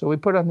people. So we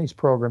put on these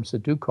programs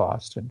that do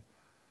cost, and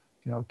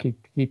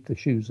keep the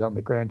shoes on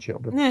the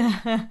grandchildren.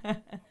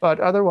 But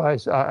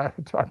otherwise, I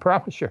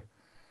promise you,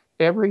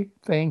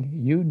 everything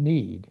you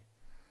need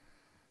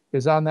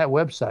is on that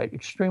website,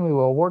 extremely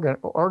well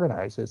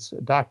organized. It's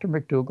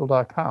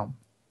drmcdougal.com.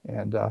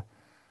 And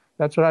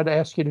that's what I'd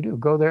ask you to do.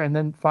 Go there and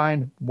then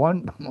find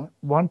one,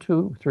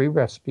 two, three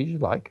recipes you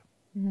like,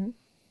 and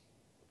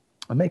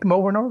make them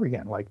over and over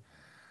again. Like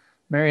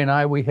Mary and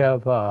I, we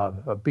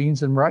have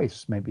beans and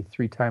rice maybe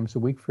 3 times a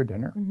week for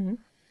dinner.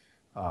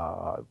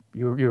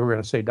 You were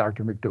going to say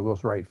Dr.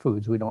 McDougall's Right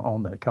Foods. We don't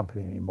own that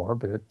company anymore,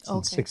 but it's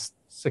in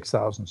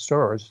 6,000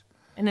 stores.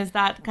 And is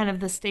that kind of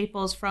the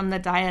staples from the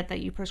diet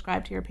that you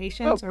prescribe to your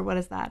patients, or what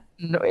is that?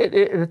 No,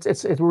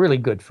 it's really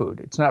good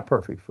food. It's not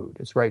perfect food.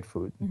 It's right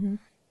food.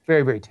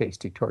 Very, very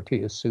tasty.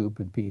 Tortilla soup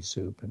and pea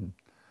soup and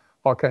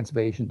all kinds of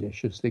Asian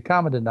dishes. The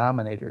common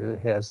denominator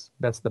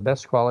that's the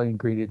best quality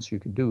ingredients you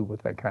can do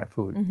with that kind of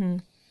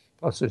food.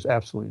 Plus, there's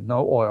absolutely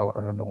no oil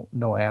or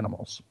no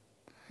animals.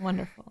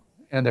 Wonderful.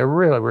 And they're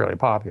really, really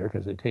popular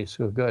because they taste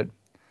so good.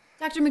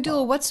 Dr.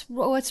 McDougal,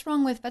 what's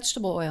wrong with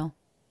vegetable oil?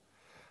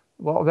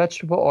 Well,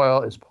 vegetable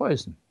oil is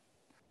poison.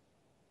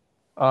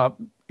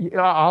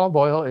 Olive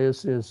oil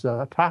is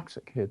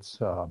toxic. It's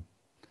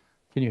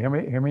can you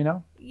hear me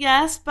now?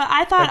 Yes, but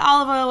I thought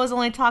olive oil was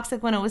only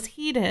toxic when it was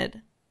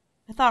heated.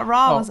 I thought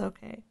raw was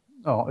okay.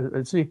 No,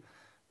 see,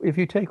 if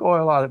you take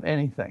oil out of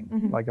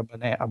anything, like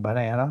a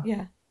banana,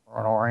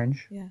 or an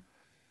orange,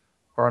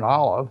 or an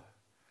olive,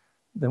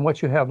 then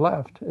what you have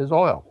left is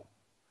oil.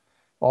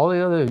 All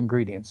the other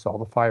ingredients, all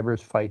the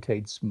fibers,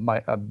 phytates,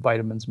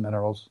 vitamins,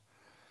 minerals,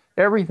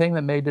 everything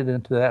that made it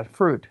into that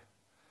fruit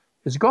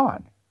is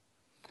gone.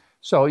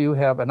 So you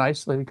have an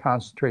isolated,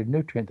 concentrated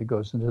nutrient that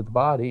goes into the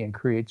body and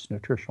creates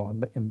nutritional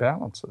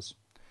imbalances.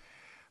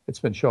 It's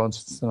been shown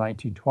since the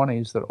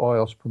 1920s that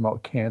oils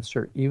promote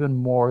cancer even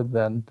more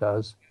than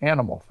does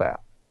animal fat.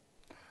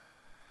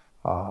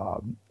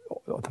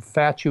 The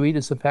fat you eat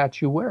is the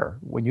fat you wear.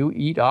 When you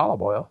eat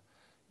olive oil,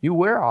 you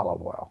wear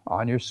olive oil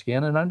on your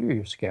skin and under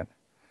your skin.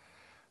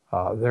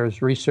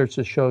 There's research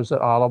that shows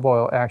that olive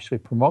oil actually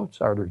promotes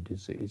artery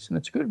disease, and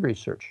it's good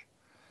research.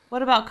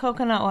 What about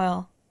coconut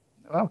oil?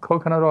 Well,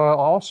 coconut oil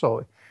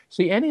also.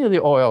 See, any of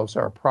the oils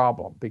are a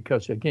problem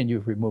because, again,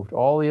 you've removed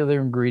all the other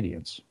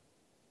ingredients.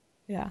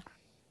 Yeah.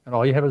 And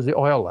all you have is the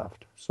oil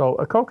left. So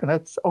a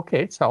coconut's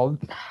okay. It's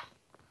healthy.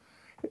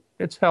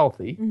 It's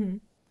healthy.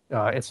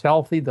 It's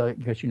healthy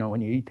because,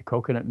 when you eat the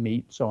coconut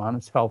meat and so on,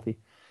 it's healthy.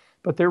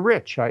 But they're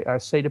rich. I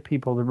say to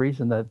people the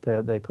reason that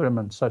they put them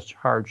in such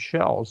hard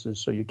shells is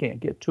so you can't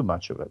get too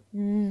much of it.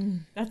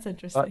 That's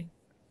interesting.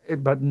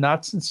 But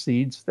nuts and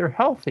seeds, they're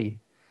healthy,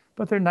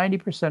 but they're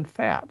 90%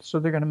 fat, so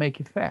they're going to make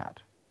you fat.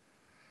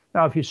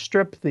 Now, if you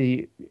strip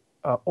the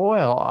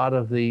oil out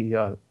of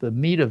the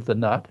meat of the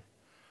nut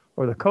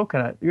or the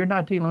coconut, you're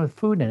not dealing with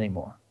food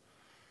anymore.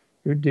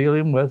 You're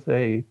dealing with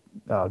a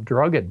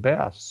drug at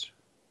best,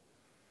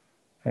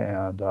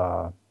 and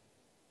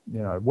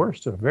at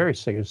worst, a very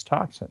serious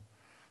toxin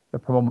that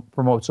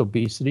promotes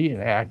obesity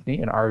and acne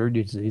and artery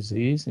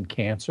disease and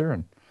cancer.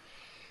 And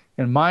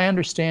in my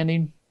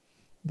understanding,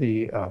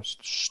 the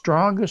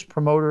strongest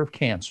promoter of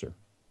cancer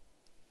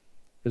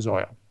is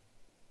oil.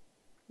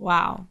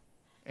 Wow.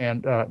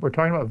 And we're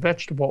talking about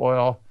vegetable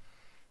oil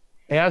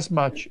as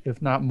much,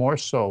 if not more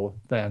so,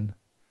 than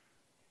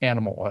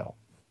animal oil.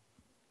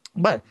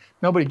 But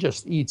nobody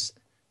just eats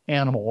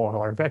animal oil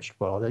or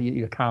vegetable oil. They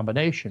eat a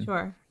combination.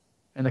 Sure.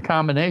 And the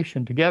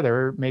combination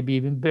together may be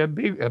even a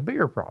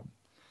bigger problem.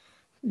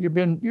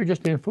 You're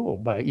just being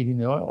fooled by eating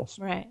the oils.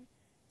 Right.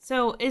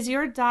 So is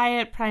your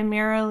diet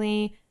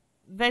primarily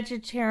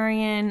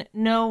vegetarian,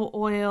 no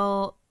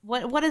oil?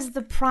 What is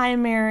the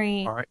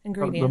primary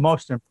ingredient? The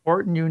most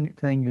important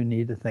thing you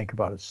need to think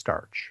about is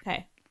starch.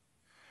 Okay.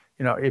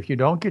 If you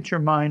don't get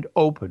your mind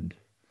opened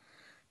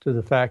to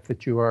the fact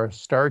that you are a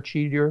starch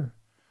eater,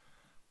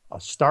 a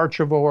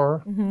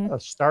starchivore, a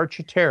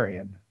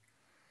starchitarian,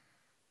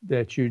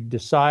 that you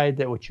decide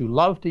that what you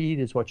love to eat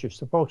is what you're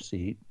supposed to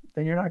eat,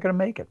 then you're not going to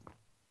make it.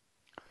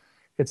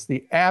 It's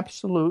the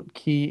absolute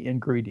key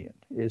ingredient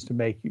is to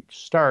make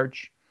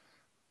starch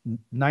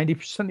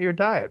 90% of your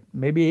diet,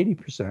 maybe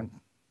 80%.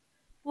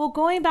 Well,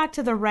 going back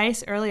to the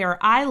rice earlier,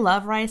 I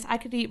love rice. I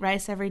could eat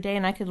rice every day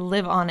and I could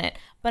live on it.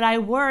 But I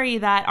worry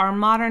that our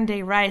modern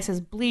day rice is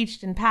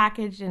bleached and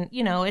packaged and,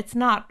 it's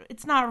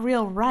not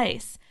real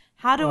rice.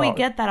 How do we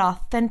get that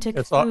authentic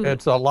food?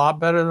 It's a lot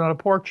better than a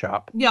pork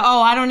chop. Yeah.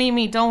 Oh, I don't eat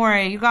meat. Don't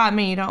worry. You got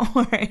me. Don't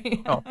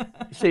worry. No.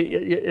 See,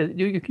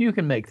 you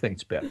can make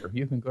things better.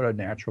 You can go to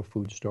natural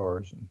food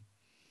stores and.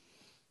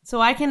 So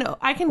I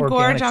can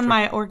gorge on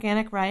my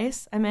organic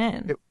rice. I'm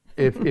in.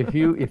 If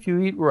you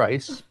eat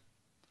rice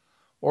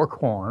or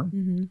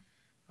corn,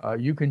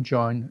 you can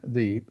join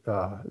the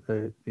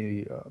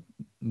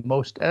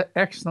most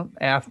excellent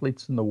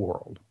athletes in the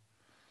world.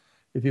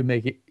 If you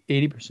make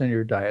 80% of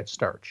your diet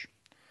starch.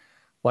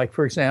 Like,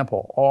 for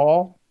example,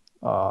 all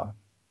of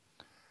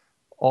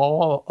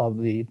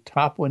the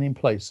top winning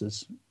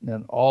places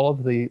in all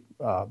of the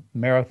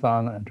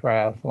marathon and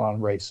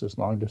triathlon races,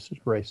 long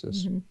distance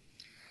races,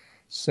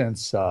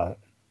 since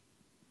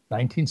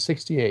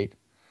 1968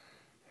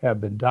 have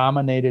been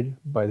dominated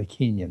by the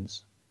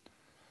Kenyans,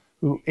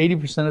 who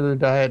 80% of their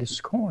diet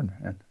is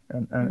corn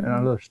and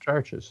other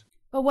starches.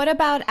 But what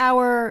about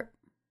our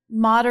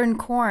modern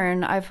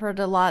corn? I've heard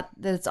a lot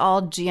that it's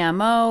all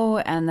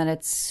GMO and that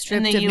it's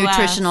stripped of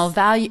nutritional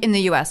value in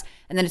the U.S.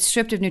 and then it's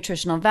stripped of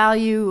nutritional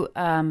value.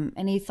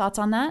 Any thoughts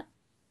on that?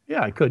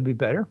 Yeah, it could be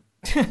better.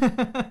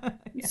 But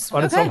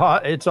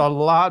it's a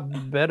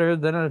lot better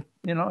than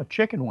a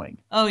chicken wing.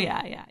 Oh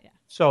yeah.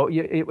 So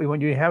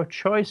when you have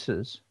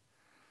choices,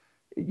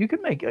 you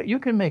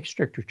can make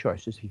stricter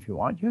choices if you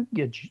want. You can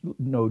get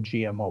no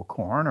GMO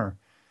corn,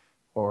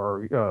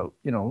 or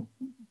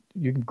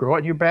you can grow it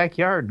in your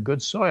backyard in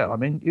good soil. I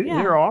mean,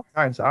 there are all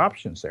kinds of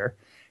options there.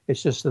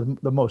 It's just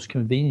the most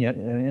convenient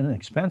and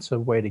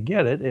inexpensive way to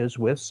get it is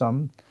with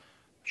some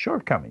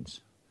shortcomings.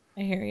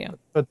 I hear you.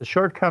 But the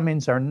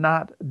shortcomings are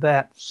not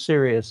that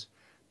serious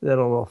that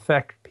it'll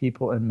affect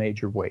people in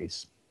major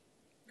ways.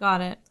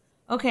 Got it.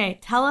 Okay,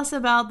 tell us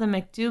about the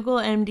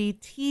McDougal MD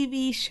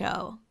TV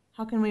show.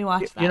 How can we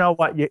watch that? You know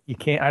what? You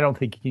can't. I don't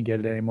think you can get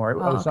it anymore. It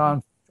was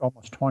on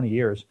almost 20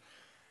 years.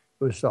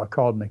 It was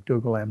called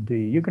McDougal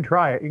MD. You can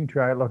try it.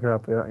 Look it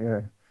up.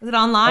 Is it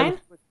online?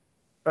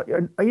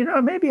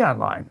 Maybe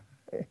online.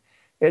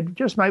 It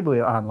just might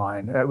be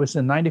online. It was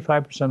in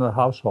 95% of the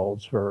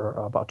households for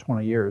about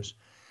 20 years.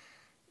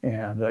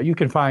 And you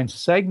can find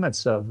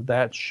segments of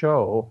that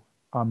show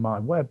on my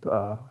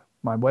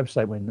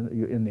website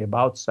in the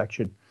About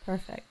section.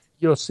 Perfect.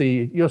 You'll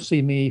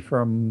see me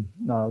from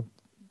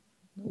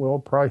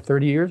probably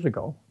 30 years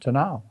ago to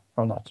now.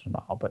 Well, not to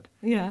now, but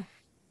yeah.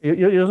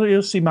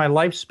 You'll see my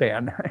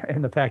lifespan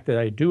and the fact that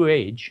I do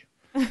age.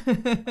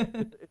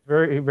 It's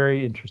very,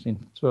 very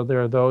interesting. So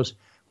there are those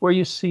where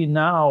you see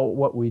now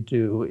what we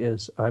do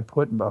is I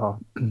put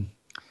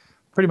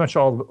pretty much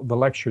all the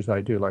lectures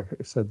I do. Like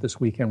I said, this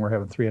weekend we're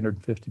having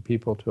 350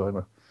 people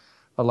to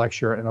a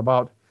lecture, and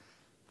about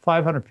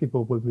 500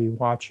 people will be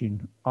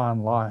watching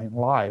online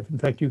live. In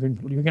fact, you can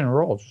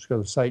enroll. Just go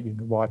to the site. You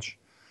can watch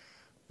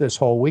this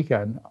whole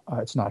weekend.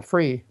 It's not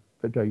free,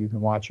 but you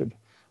can watch it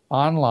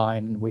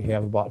online. We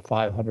have about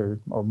 500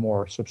 or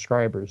more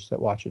subscribers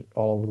that watch it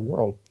all over the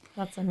world.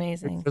 That's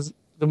amazing. Because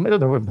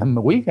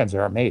the weekends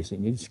are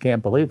amazing. You just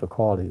can't believe the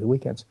quality of the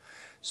weekends.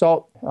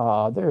 So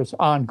there's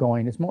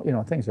ongoing. It's more,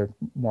 things are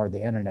more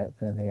the internet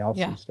than anything else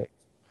these days.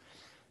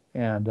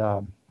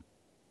 And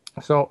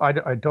so I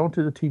don't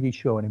do the TV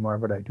show anymore,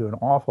 but I do an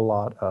awful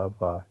lot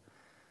of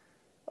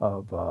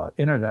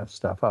internet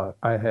stuff.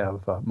 I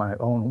have my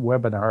own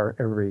webinar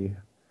every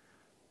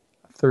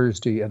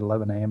Thursday at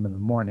 11 a.m. in the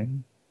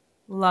morning.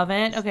 Love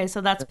it. Okay, so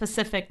that's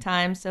Pacific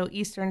time. So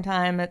Eastern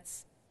time,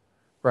 it's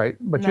right.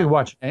 But you can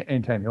watch it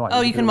anytime you want.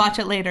 Oh, you can watch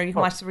it later. You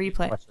can watch the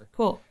replay.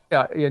 Cool.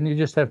 Yeah, and you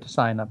just have to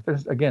sign up.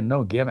 There's, again,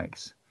 no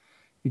gimmicks.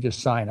 You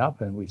just sign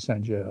up, and we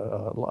send you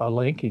a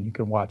link, and you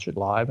can watch it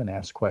live and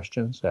ask me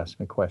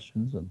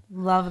questions. And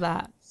love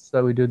that.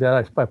 So we do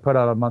that. I put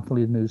out a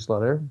monthly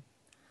newsletter,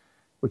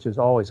 which is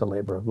always a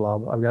labor of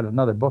love. I've got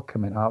another book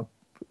coming out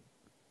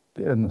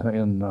in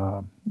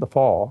the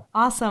fall.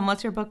 Awesome.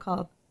 What's your book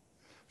called?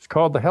 It's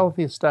called The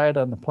Healthiest Diet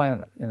on the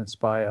Planet, and it's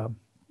by a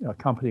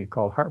company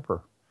called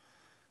Harper.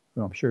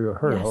 I'm sure you've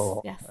heard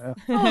of. Yes.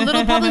 A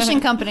little publishing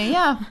company,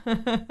 yeah.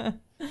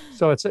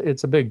 So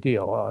it's a big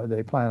deal.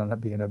 They plan on it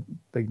being a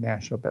big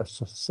national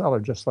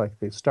bestseller, just like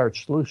the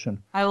starch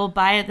solution. I will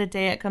buy it the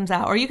day it comes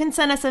out, or you can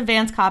send us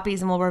advance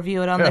copies and we'll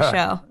review it on the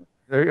show.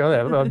 There you go.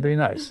 That would be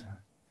nice.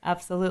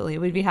 Absolutely,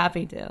 we'd be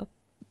happy to.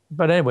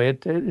 But anyway,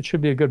 it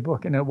should be a good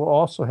book, and it will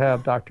also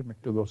have Dr.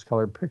 McDougall's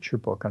colored picture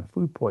book on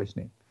food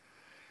poisoning.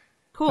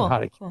 Cool.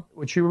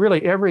 Which you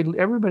really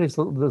everybody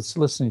that's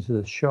listening to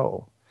this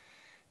show,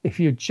 if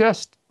you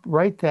just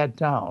write that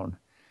down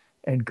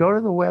and go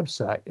to the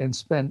website and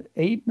spend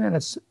 8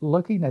 minutes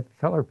looking at the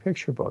color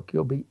picture book,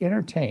 you'll be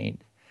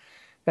entertained,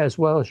 as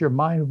well as your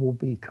mind will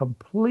be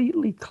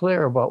completely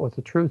clear about what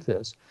the truth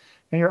is,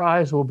 and your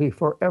eyes will be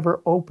forever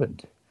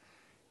opened.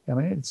 I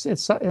mean,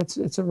 it's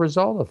a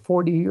result of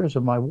 40 years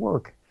of my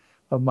work,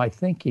 of my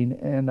thinking,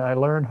 and I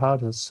learned how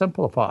to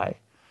simplify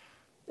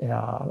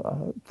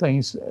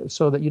things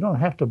so that you don't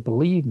have to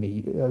believe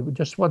me.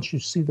 Just once you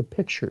see the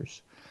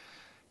pictures,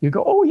 you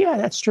go, oh, yeah,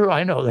 that's true.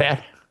 I know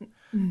that.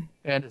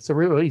 And it's a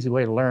real easy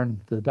way to learn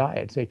the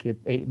diet. Take you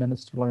 8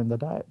 minutes to learn the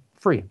diet.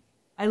 Free.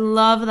 I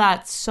love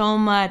that so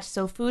much.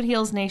 So Food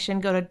Heals Nation,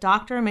 go to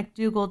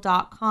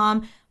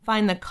drmcdougal.com,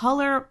 find the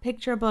color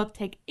picture book,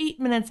 take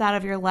 8 minutes out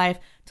of your life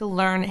to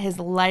learn his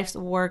life's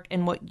work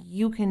and what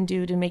you can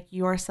do to make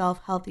yourself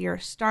healthier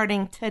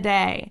starting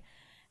today.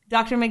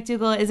 Dr.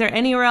 McDougall, is there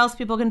anywhere else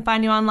people can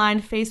find you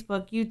online?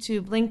 Facebook,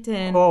 YouTube,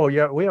 LinkedIn? Oh,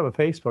 yeah. We have a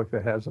Facebook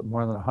that has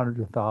more than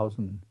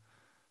 100,000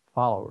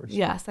 followers.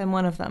 Yes, I'm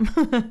one of them.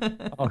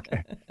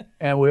 Okay.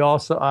 And we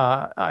also,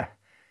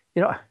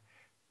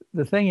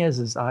 the thing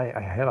is I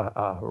have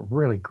a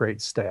really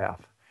great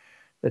staff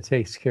that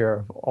takes care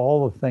of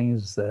all the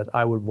things that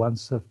I would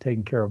once have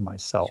taken care of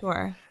myself.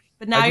 Sure.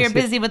 But now you're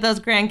busy with those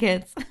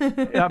grandkids.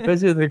 Yeah,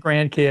 busy with the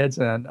grandkids.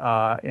 And,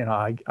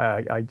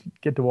 I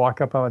get to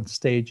walk up on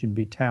stage and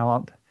be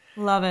talent.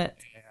 Love it.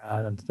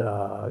 And,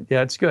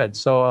 it's good.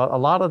 So a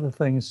lot of the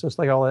things, just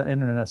like all the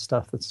internet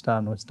stuff that's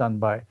done, was done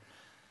by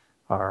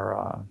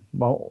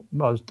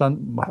it's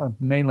done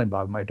mainly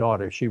by my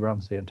daughter. She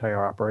runs the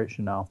entire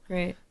operation now.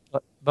 Great.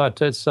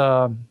 But it's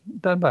done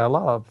by a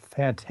lot of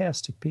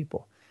fantastic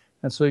people.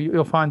 And so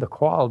you'll find the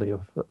quality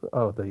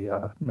of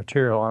the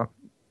material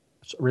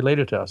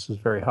related to us is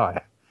very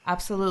high.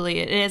 Absolutely,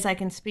 it is. I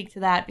can speak to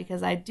that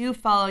because I do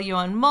follow you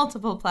on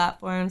multiple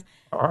platforms.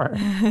 All right.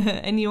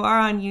 And you are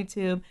on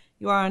YouTube,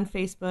 you are on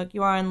Facebook,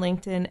 you are on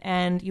LinkedIn,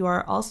 and you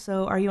are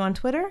also, are you on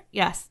Twitter?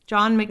 Yes,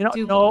 John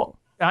McDougal. No,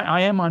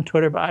 I am on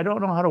Twitter, but I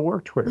don't know how to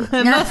work Twitter.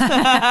 That's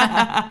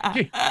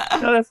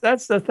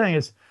the thing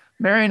is,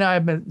 Mary and I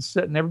have been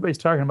sitting, everybody's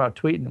talking about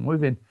tweeting, and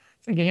we've been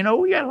thinking,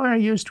 we got to learn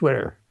to use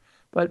Twitter.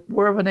 But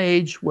we're of an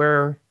age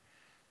where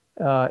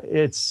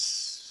you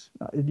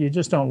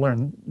just don't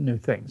learn new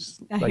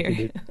things like you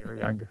did when you were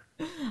younger.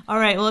 All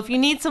right. Well, if you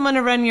need someone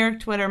to run your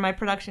Twitter, my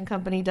production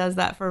company does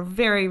that for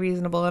very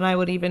reasonable, and I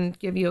would even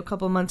give you a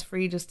couple months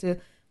free just to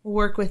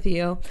work with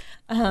you.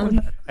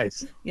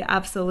 Nice. Yeah,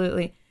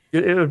 absolutely.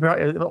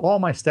 All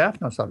my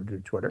staff knows how to do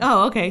Twitter.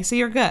 Oh, okay. So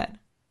you're good.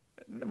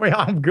 Well,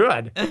 I'm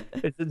good.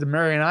 It's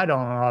Mary and I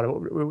don't know how to.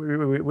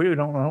 We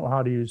don't know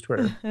how to use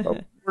Twitter.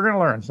 But we're going to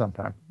learn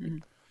sometime.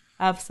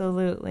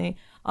 Absolutely.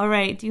 All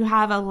right. Do you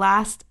have a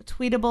last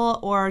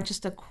tweetable or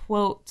just a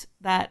quote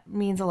that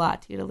means a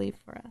lot to you to leave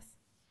for us?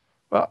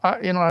 Well,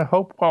 I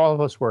hope all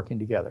of us working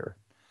together.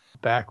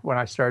 Back when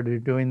I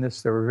started doing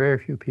this, there were very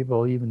few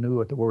people who even knew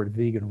what the word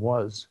vegan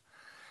was.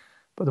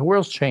 But the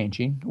world's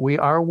changing. We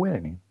are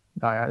winning.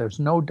 There's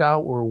no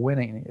doubt we're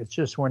winning. It's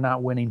just we're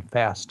not winning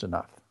fast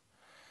enough.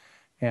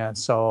 And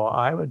so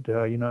I would,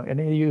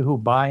 any of you who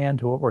buy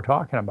into what we're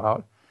talking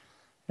about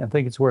and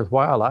think it's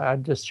worthwhile,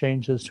 I'd just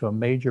change this to a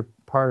major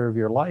part of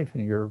your life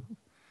and your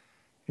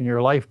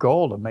life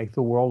goal to make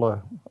the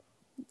world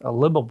a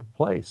livable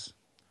place.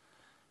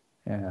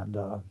 And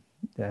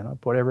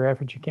put every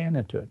effort you can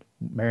into it.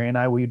 Mary and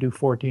I, we do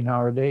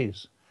 14-hour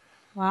days.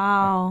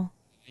 Wow.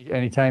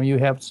 Anytime you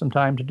have some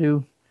time to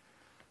do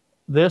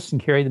this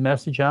and carry the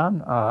message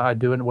on, I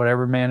do it in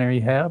whatever manner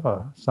you have.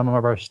 Some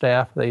of our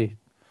staff, they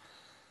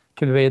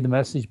convey the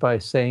message by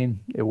saying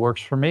it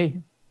works for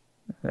me,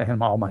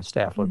 and all my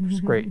staff looks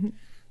great.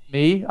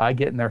 Me, I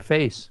get in their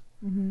face,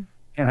 and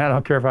I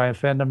don't care if I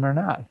offend them or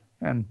not.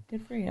 And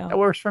good for you. It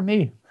works for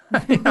me.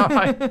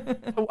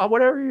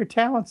 Whatever your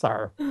talents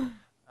are,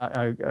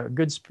 a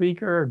good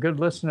speaker, a good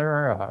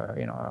listener,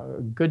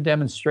 a good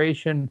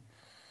demonstration,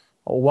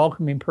 a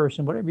welcoming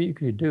person, whatever you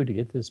could do to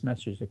get this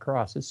message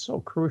across, it's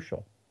so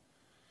crucial.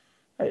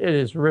 It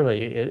is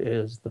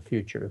the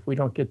future. If we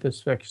don't get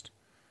this fixed,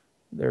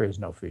 there is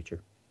no future.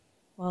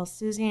 Well,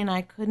 Susie and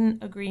I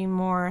couldn't agree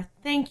more.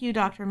 Thank you,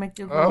 Dr.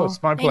 McDougall. Oh,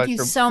 it's my pleasure. Thank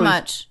you so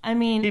much. I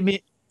mean,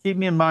 keep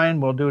me in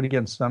mind. We'll do it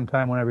again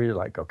sometime whenever you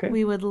like, okay?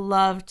 We would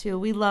love to.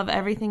 We love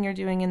everything you're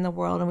doing in the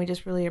world, and we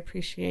just really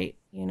appreciate,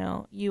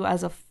 you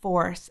as a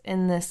force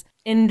in this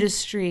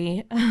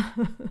industry.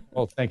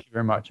 Well, thank you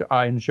very much.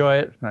 I enjoy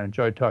it, and I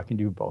enjoy talking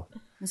to you both.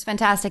 It was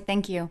fantastic.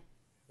 Thank you.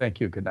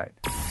 Thank you. Good night.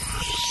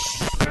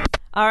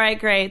 All right,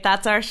 great.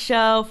 That's our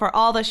show. For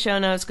all the show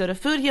notes, go to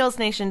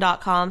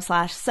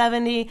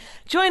foodhealsnation.com/70.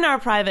 Join our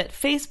private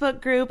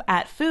Facebook group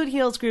at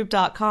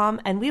foodhealsgroup.com,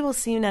 and we will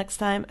see you next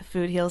time,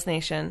 Food Heals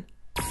Nation.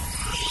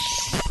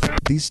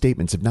 These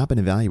statements have not been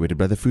evaluated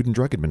by the Food and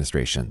Drug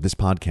Administration. This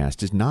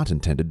podcast is not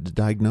intended to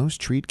diagnose,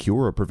 treat,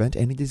 cure, or prevent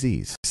any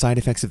disease. Side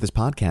effects of this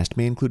podcast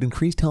may include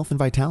increased health and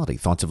vitality,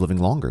 thoughts of living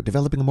longer,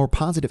 developing a more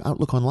positive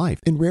outlook on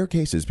life. In rare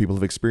cases, people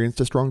have experienced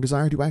a strong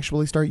desire to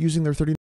actually start using their 30